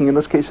I'm speaking in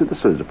this case of the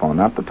sousaphone,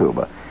 not the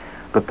tuba,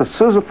 but the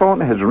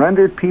sousaphone has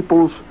rendered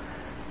people's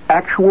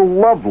actual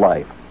love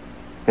life.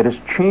 It has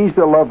changed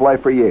their love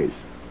life for years.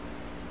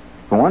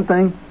 For one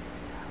thing,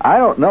 I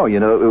don't know,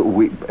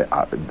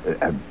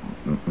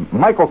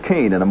 Michael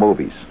Caine in the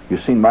movies.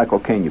 You've seen Michael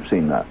Caine, you've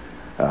seen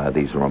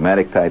these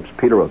romantic types,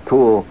 Peter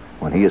O'Toole,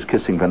 when he is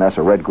kissing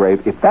Vanessa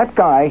Redgrave. If that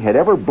guy had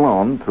ever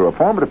blown, through a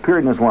formative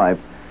period in his life,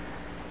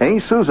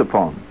 a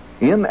sousaphone,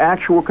 in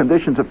actual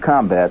conditions of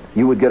combat,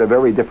 you would get a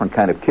very different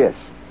kind of kiss.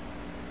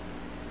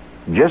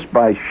 Just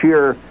by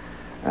sheer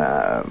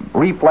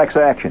reflex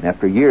action,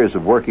 after years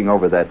of working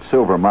over that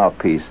silver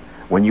mouthpiece,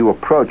 when you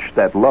approach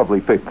that lovely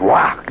face,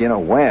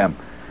 wham,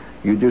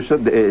 you do so,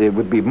 it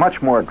would be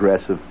much more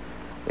aggressive,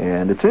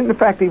 and it's in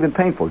fact even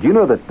painful. Do you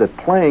know that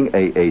playing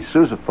a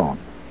sousaphone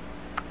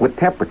with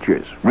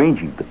temperatures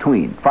ranging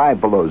between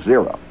 5 below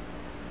zero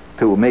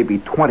to maybe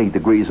 20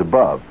 degrees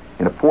above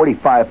in a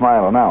 45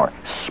 mile an hour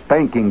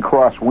spanking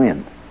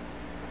crosswind,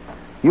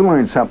 you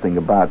learn something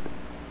about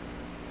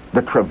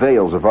the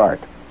travails of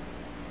art.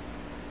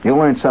 You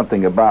learn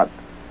something about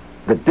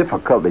the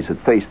difficulties that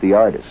face the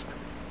artist.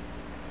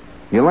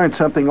 You learn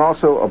something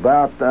also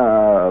about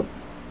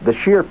the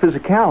sheer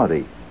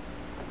physicality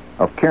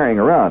of carrying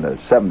around a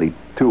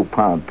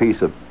 72-pound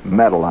piece of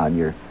metal on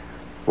your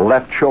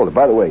left shoulder.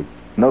 By the way,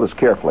 notice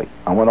carefully.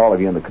 I want all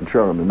of you in the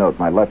control room to note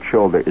my left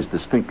shoulder is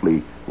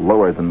distinctly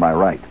lower than my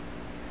right.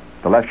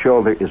 The left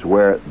shoulder is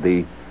where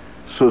the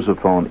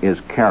sousaphone is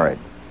carried.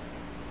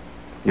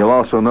 You'll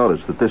also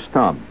notice that this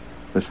thumb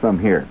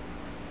here,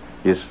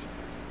 is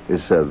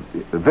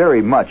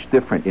very much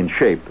different in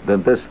shape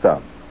than this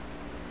thumb.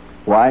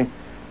 Why?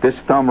 This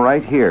thumb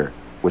right here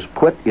was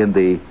put in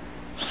the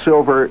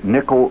silver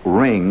nickel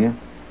ring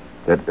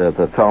that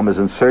the thumb is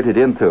inserted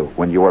into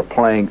when you are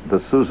playing the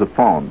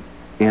sousaphone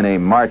in a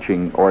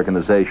marching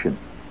organization.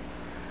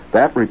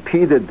 That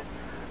repeated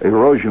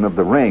erosion of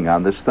the ring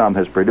on this thumb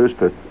has produced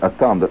a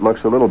thumb that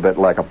looks a little bit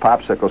like a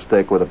popsicle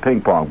stick with a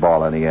ping pong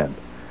ball on the end.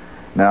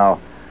 Now,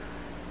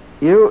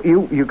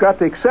 you got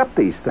to accept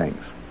these things.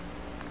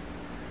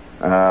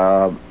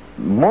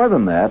 More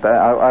than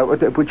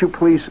that, would you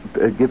please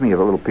give me a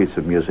little piece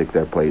of music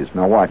there, please?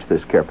 Now watch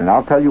this carefully. And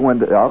I'll tell you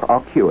when.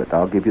 I'll cue it.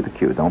 I'll give you the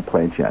cue. Don't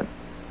play it yet.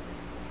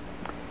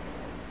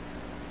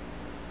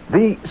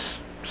 The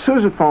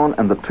sousaphone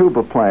and the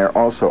tuba player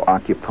also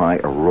occupy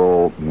a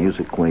role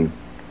musically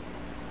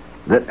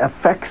that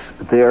affects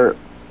their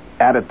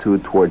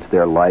attitude towards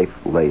their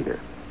life later.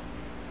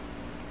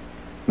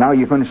 Now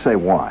you're going to say,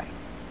 why?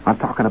 I'm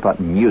talking about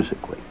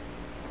musically.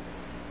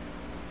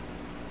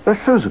 The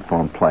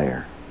sousaphone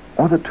player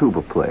or the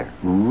tuba player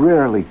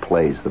rarely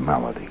plays the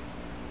melody.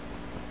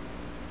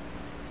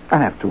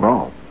 And after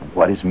all,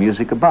 what is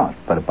music about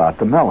but about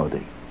the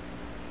melody?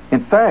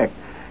 In fact,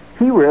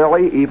 he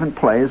rarely even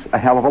plays a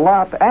hell of a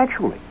lot,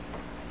 actually.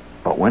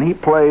 But when he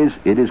plays,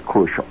 it is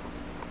crucial.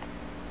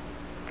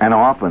 And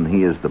often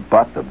he is the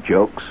butt of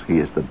jokes. He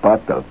is the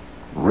butt of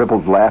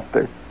ribald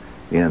laughter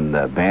in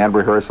band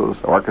rehearsals,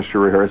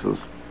 orchestra rehearsals.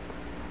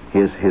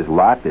 His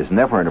lot is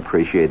never an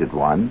appreciated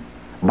one.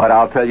 But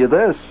I'll tell you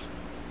this,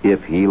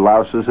 if he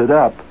louses it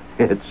up,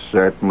 it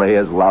certainly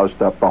has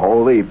loused up the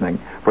whole evening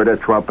for the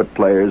trumpet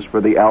players, for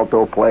the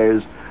alto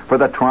players, for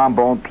the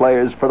trombone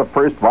players, for the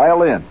first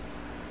violin.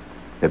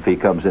 If he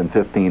comes in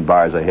 15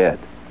 bars ahead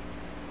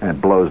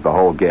and blows the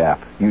whole gaff,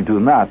 you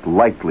do not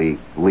lightly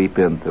leap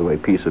into a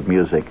piece of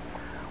music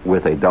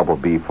with a double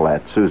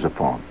B-flat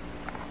sousaphone.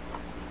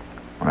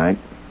 Right?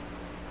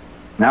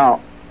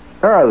 Now,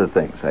 there are other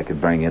things I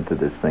could bring into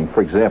this thing.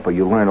 For example,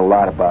 you learn a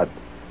lot about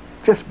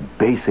just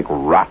basic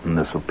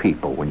rottenness of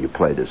people when you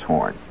play this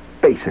horn.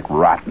 Basic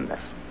rottenness.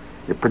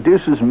 It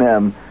produces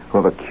men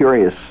who have a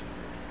curious,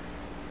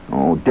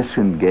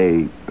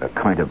 disengaged,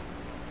 kind of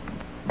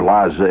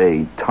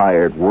blasé,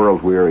 tired,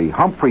 world-weary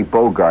Humphrey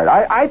Bogart.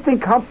 I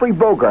think Humphrey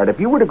Bogart, if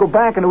you were to go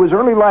back into his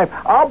early life,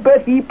 I'll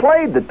bet he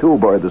played the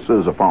tuba or the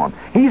sousaphone.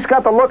 He's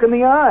got the look in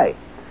the eye.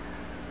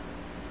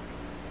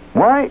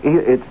 Why?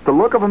 It's the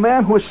look of a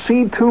man who has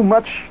seen too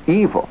much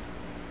evil.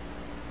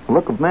 The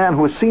look of a man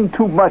who has seen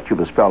too much of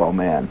his fellow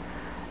man.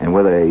 And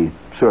with a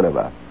sort of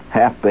a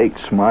half-baked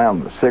smile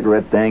and a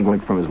cigarette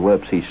dangling from his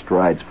lips, he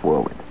strides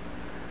forward.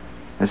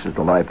 This is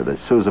the life of the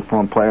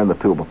sousaphone player and the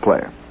tuba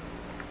player.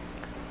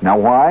 Now,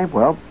 why?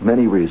 Well,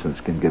 many reasons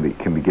can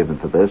be given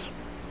for this.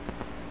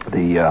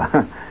 The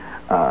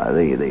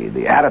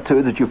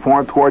attitude that you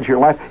form towards your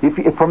life.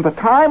 If from the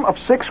time of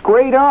 6th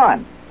grade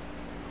on,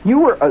 you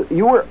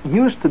were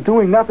used to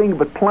doing nothing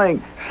but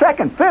playing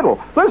second fiddle.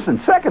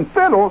 Listen, second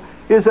fiddle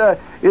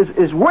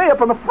is way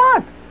up in the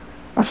front.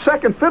 A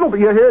second fiddle.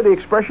 You hear the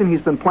expression?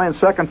 He's been playing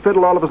second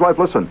fiddle all of his life.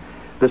 Listen,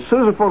 the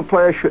sousaphone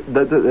player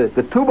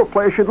the tuba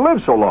player should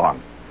live so long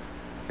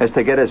as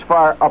to get as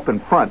far up in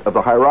front of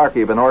the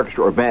hierarchy of an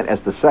orchestra or band as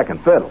the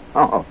second fiddle.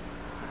 Oh,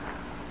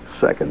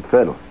 second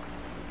fiddle.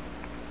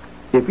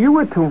 If you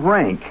were to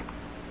rank,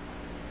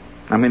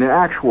 an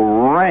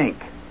actual rank,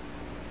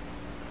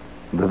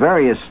 the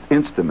various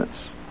instruments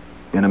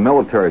in a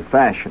military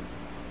fashion,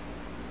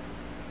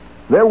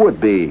 there would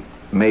be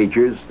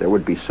majors, there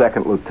would be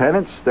second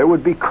lieutenants, there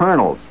would be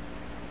colonels,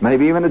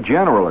 maybe even a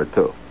general or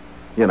two.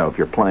 You know, if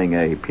you're playing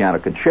a piano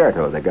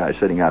concerto, the guy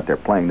sitting out there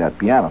playing that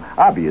piano,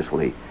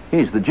 obviously,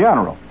 he's the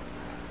general.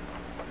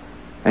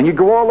 And you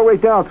go all the way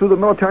down through the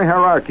military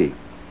hierarchy,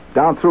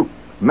 down through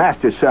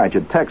master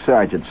sergeant, tech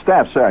sergeant,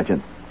 staff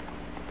sergeant,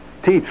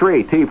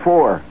 T3,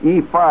 T4,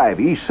 E5,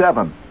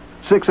 E7,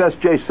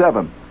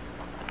 6SJ7,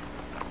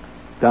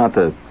 down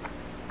to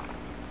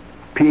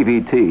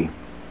PVT.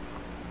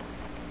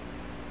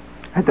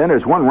 And then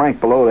there's one rank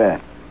below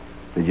that.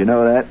 Did you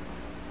know that?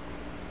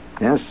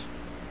 Yes.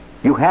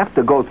 You have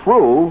to go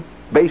through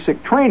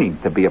basic training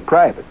to be a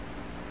private.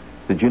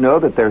 Did you know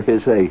that there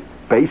is a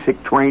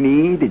basic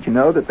trainee? Did you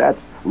know that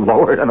that's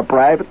lower than a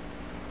private?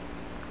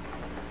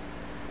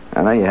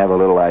 And then you have a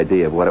little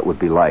idea of what it would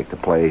be like to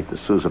play the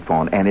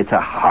sousaphone. And it's a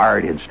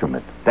hard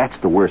instrument. That's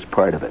the worst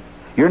part of it.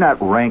 You're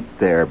not ranked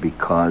there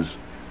because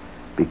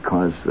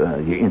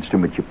the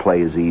instrument you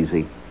play is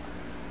easy.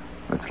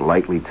 It's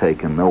lightly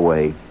taken. No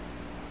way.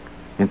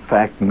 In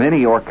fact,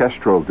 many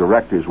orchestral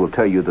directors will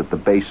tell you that the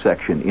bass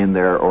section in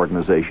their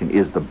organization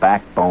is the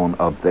backbone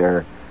of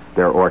their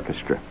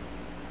orchestra.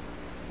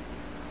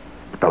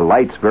 The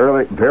lights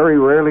very, very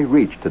rarely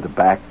reach to the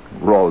back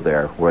row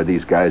there, where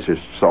these guys are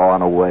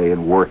sawing away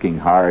and working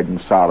hard and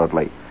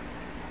solidly.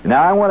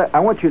 Now, I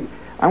want you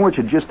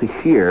just to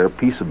hear a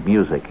piece of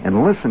music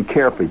and listen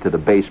carefully to the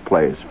bass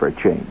players for a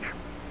change.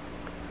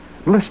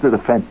 Listen to the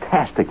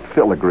fantastic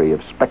filigree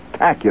of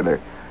spectacular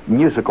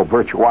musical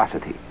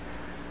virtuosity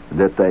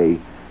that they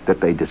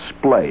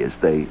display as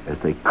they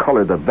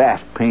color the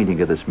vast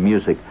painting of this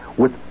music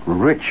with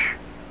rich,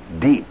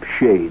 deep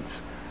shades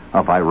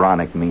of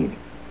ironic meaning.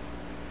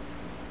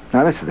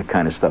 Now, this is the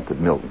kind of stuff that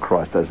Milton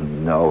Cross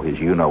doesn't know his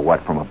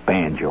you-know-what from a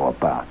banjo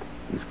about.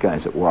 These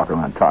guys that walk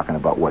around talking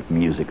about what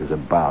music is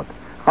about.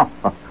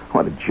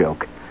 What a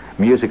joke.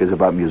 Music is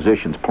about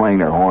musicians playing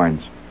their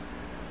horns.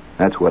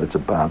 That's what it's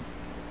about.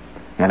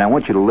 And I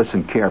want you to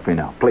listen carefully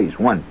now. Please,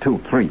 1, 2,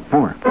 3,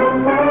 4.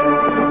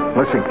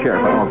 Listen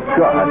carefully. Oh,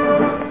 God.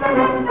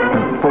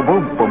 Boom,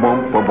 boom, boom,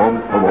 boom, boom, boom,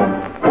 boom,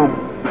 boom.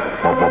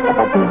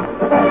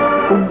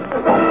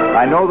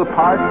 I know the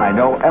part. I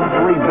know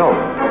every note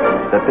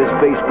that this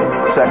bass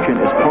section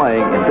is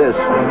playing in this,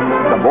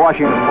 the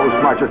Washington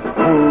Post Marcher. Boom,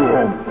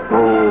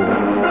 boom,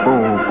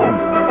 boom, boom,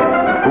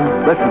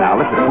 boom. Listen now,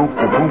 listen. Boom,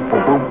 boom, boom,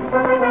 boom, boom.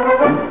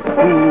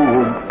 Boom, boom,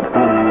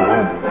 boom.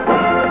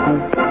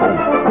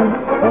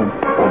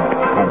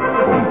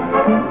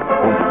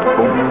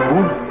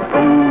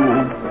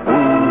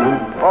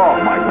 Oh,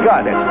 my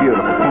God, that's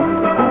beautiful.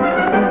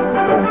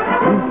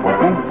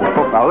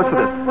 Now, listen to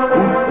this.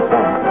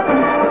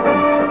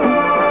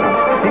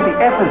 See, the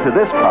essence of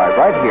this part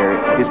right here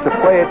is to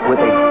play it with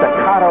a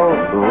staccato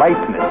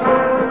lightness,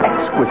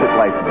 exquisite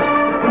lightness.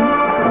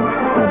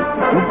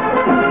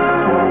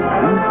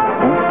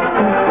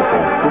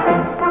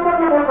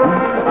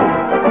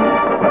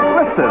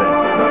 Listen to this.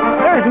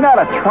 There's not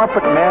a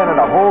trumpet man in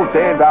the whole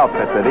damned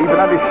outfit that even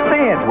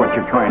understands what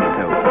you're trying to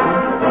do.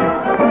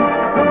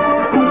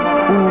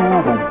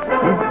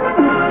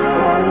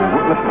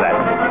 Listen to that.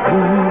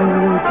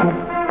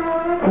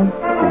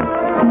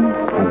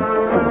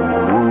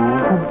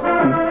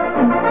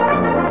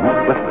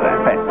 Listen to that.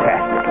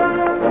 Fantastic.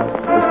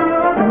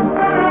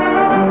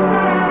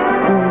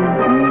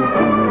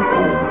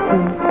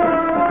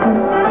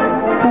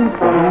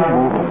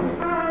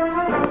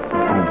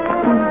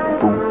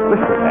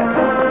 Listen to that.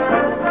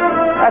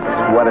 That's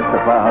what it's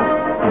about.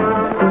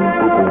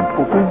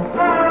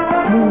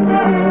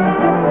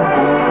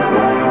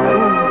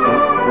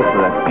 Listen to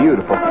that.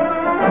 Beautiful.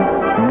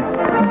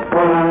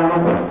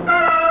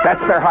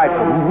 That's their high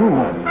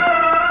point.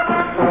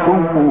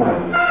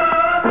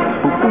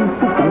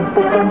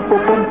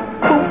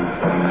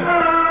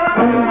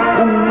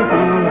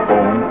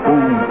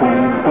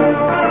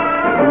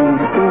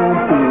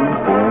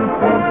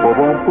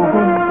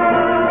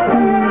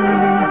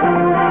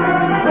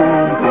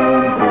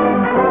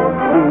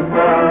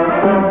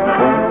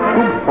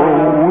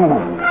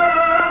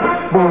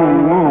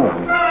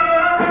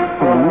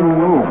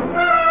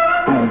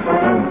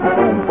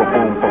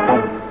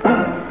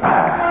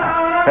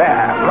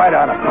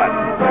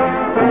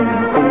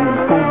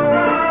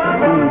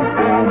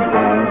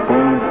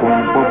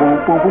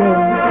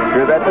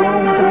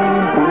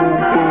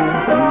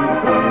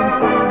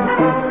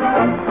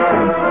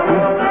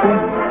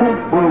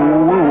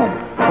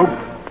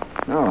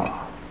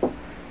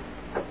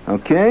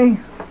 Okay.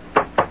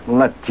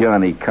 Let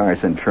Johnny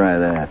Carson try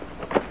that.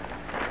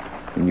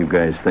 And you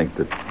guys think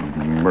that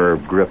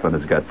Merv Griffin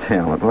has got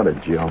talent. What a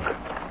joke.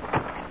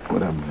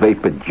 What a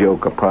vapid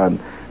joke upon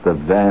the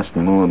vast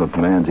moon of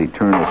man's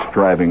eternal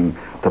striving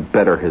to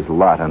better his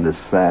lot on this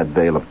sad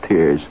vale of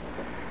tears.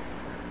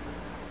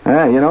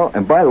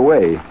 And by the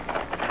way,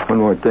 one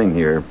more thing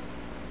here.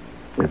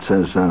 It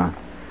says,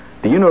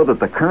 do you know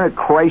that the current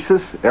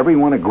crisis,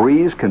 everyone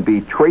agrees, can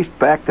be traced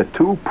back to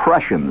two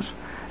Prussians,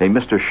 a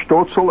Mr.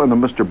 Stotzel and a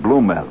Mr.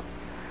 Blumel?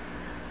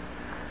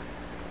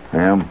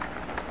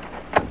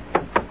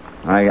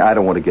 I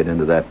don't want to get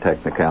into that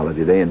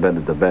technicality. They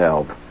invented the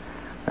valve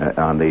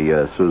on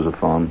the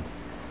sousaphone,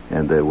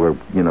 and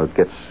it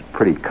gets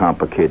pretty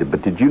complicated.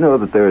 But did you know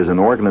that there is an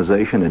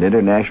organization, an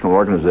international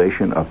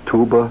organization of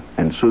tuba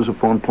and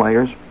sousaphone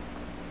players?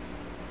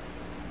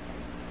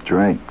 That's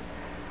right.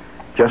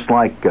 Just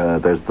like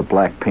there's the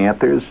Black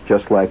Panthers,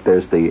 just like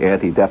there's the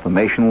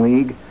Anti-Defamation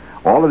League,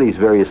 all of these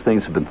various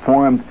things have been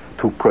formed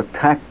to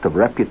protect the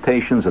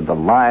reputations and the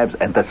lives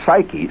and the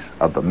psyches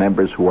of the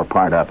members who are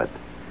part of it.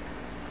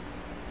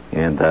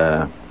 And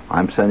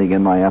I'm sending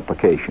in my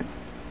application.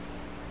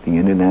 The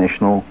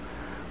International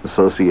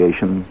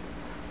Association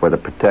for the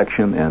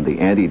Protection and the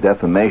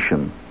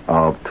Anti-Defamation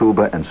of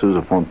Tuba and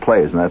Sousaphone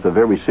Players. And that's a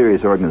very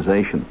serious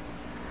organization.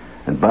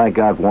 And by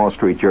God, Wall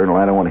Street Journal,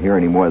 I don't want to hear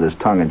any more of this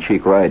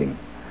tongue-in-cheek writing.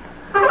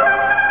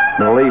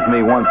 Believe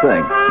me one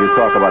thing. You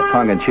talk about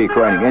tongue-in-cheek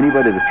writing.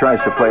 Anybody that tries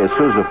to play a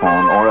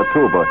sousaphone or a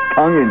tuba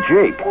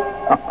tongue-in-cheek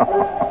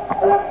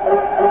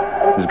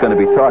is going to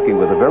be talking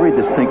with a very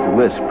distinct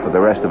lisp for the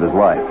rest of his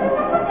life.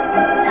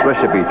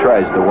 Especially if he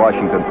tries the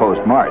Washington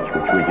Post March,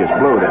 which we just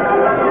blew there.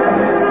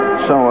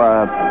 So,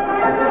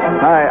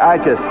 I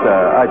just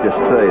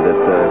say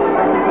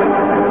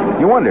that,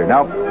 you wonder.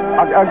 Now,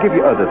 I'll give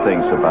you other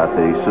things about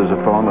the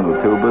sousaphone and the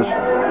tubas.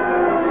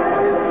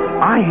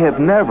 I have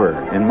never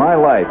in my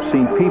life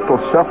seen people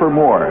suffer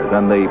more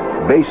than the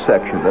bass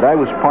section that I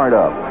was part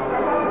of.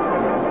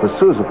 The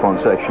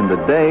sousaphone section,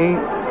 the day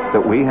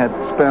that we had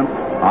spent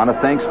on a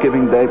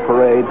Thanksgiving Day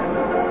parade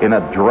in a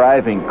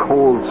driving,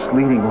 cold,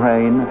 sleeting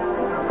rain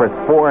for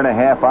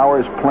 4.5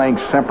 hours playing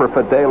Semper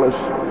Fidelis,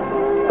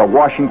 the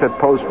Washington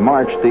Post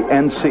March, the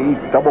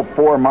NC Double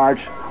 4 March,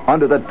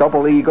 Under the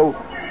Double Eagle,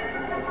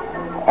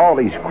 all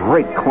these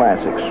great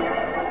classics.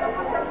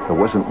 There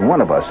wasn't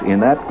one of us in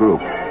that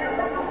group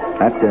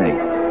that day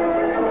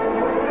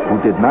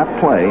who did not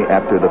play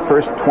after the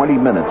first 20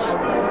 minutes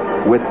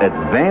with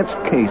advanced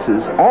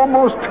cases,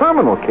 almost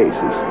terminal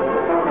cases,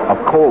 of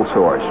cold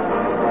sores.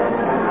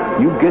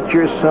 You get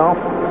yourself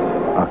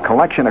a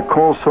collection of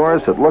cold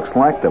sores that looks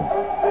like the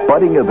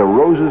budding of the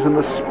roses in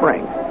the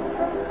spring.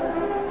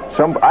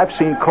 I've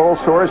seen cold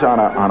sores on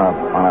a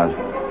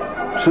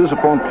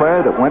sousaphone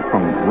player that went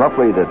from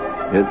roughly the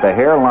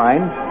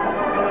hairline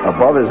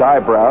above his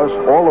eyebrows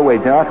all the way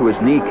down to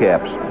his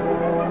kneecaps.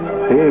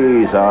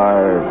 These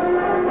are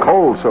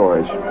cold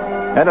sores.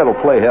 And it'll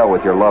play hell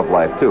with your love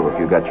life, too, if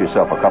you got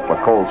yourself a couple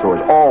of cold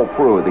sores all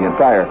through the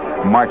entire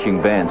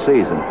marching band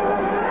season.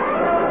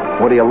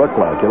 What do you look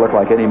like? You look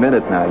like any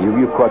minute now.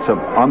 You've caught some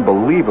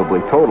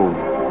unbelievably,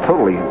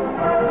 totally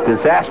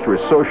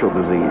disastrous social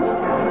disease.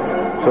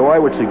 So I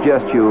would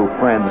suggest you,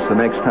 friends, the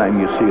next time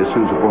you see a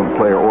sousaphone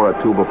player or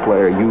a tuba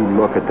player, you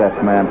look at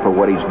that man for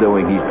what he's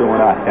doing. He's doing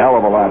a hell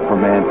of a lot for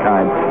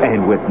mankind,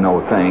 and with no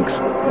thanks.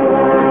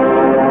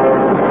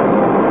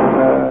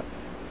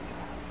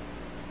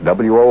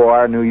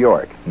 WOR New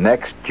York.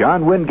 Next,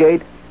 John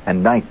Wingate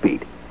and Night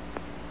Beat.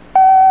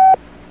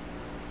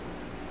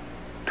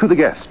 To the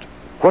guest,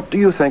 what do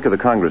you think of the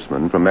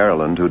congressman from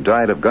Maryland who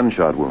died of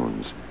gunshot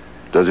wounds?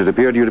 Does it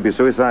appear to you to be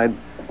suicide?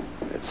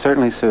 It's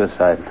certainly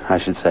suicide, I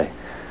should say.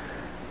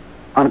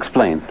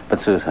 Unexplained, but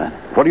suicide.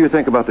 What do you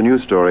think about the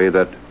news story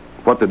that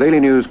what the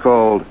Daily News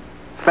called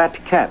fat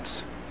cats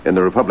in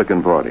the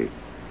Republican Party?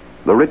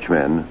 The rich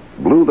men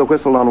blew the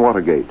whistle on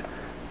Watergate.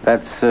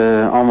 That's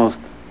almost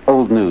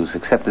old news,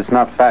 except it's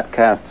not fat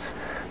cats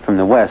from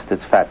the West,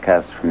 it's fat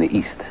cats from the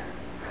East.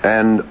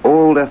 And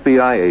old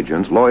FBI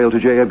agents loyal to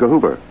J. Edgar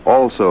Hoover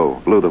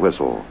also blew the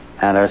whistle.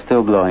 And are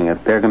still blowing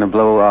it. They're going to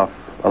blow off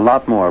a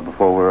lot more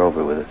before we're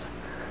over with this.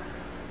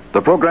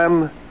 The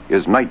program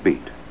is Night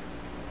Beat.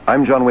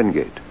 I'm John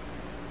Wingate.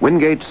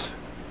 Wingate's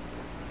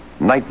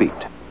Night Beat.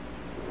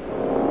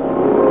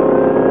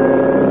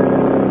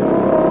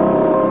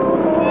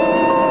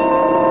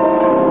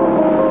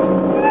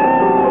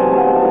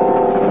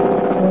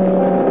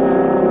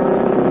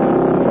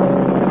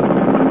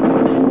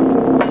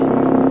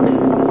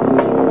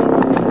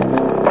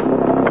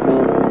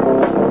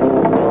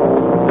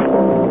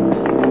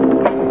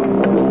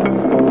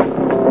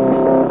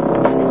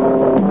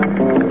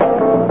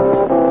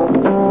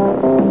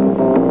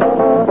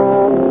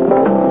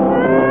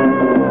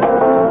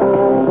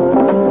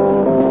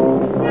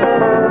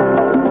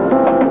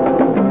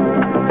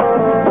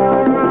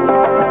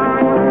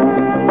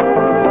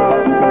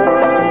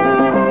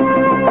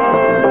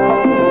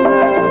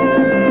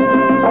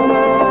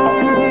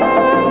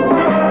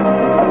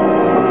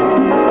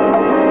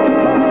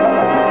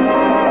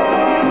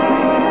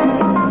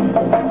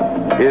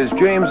 Is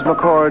James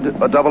McCord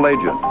a double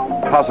agent?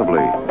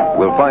 Possibly.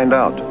 We'll find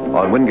out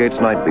on Wingate's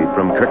Night Beat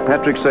from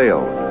Kirkpatrick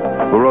Sale,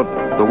 who wrote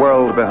The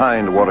World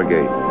Behind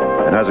Watergate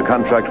and has a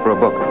contract for a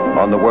book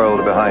on the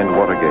world behind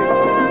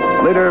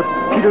Watergate. Later,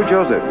 Peter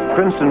Joseph,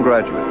 Princeton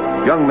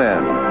graduate, young man,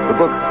 the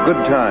book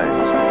Good Times,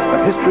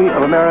 a history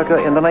of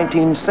America in the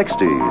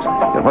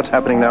 1960s and what's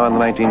happening now in the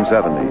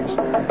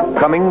 1970s.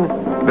 Coming,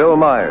 Bill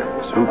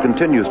Myers, who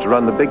continues to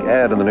run the big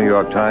ad in the New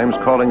York Times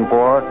calling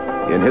for,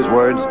 in his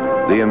words,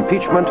 the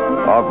impeachment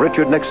of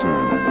Richard Nixon.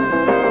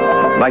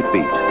 Night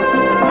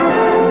Beat.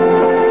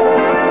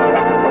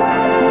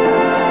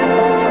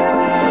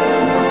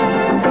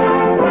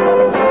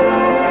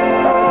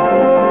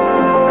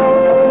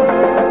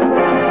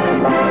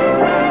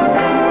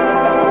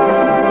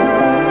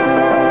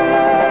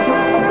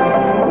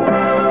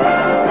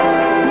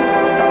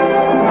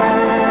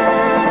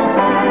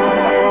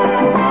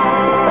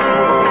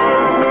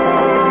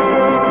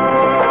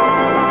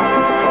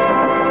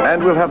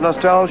 We'll have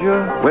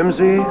nostalgia,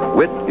 whimsy,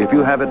 wit, if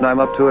you have it and I'm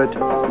up to it,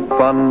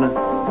 fun,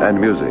 and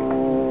music.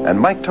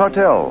 And Mike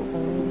Tartell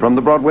from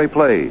the Broadway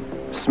play,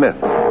 Smith,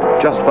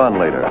 Just Fun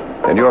later,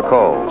 and your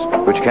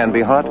calls, which can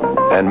be hot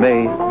and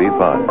may be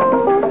fun.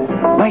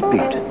 Night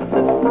Beat.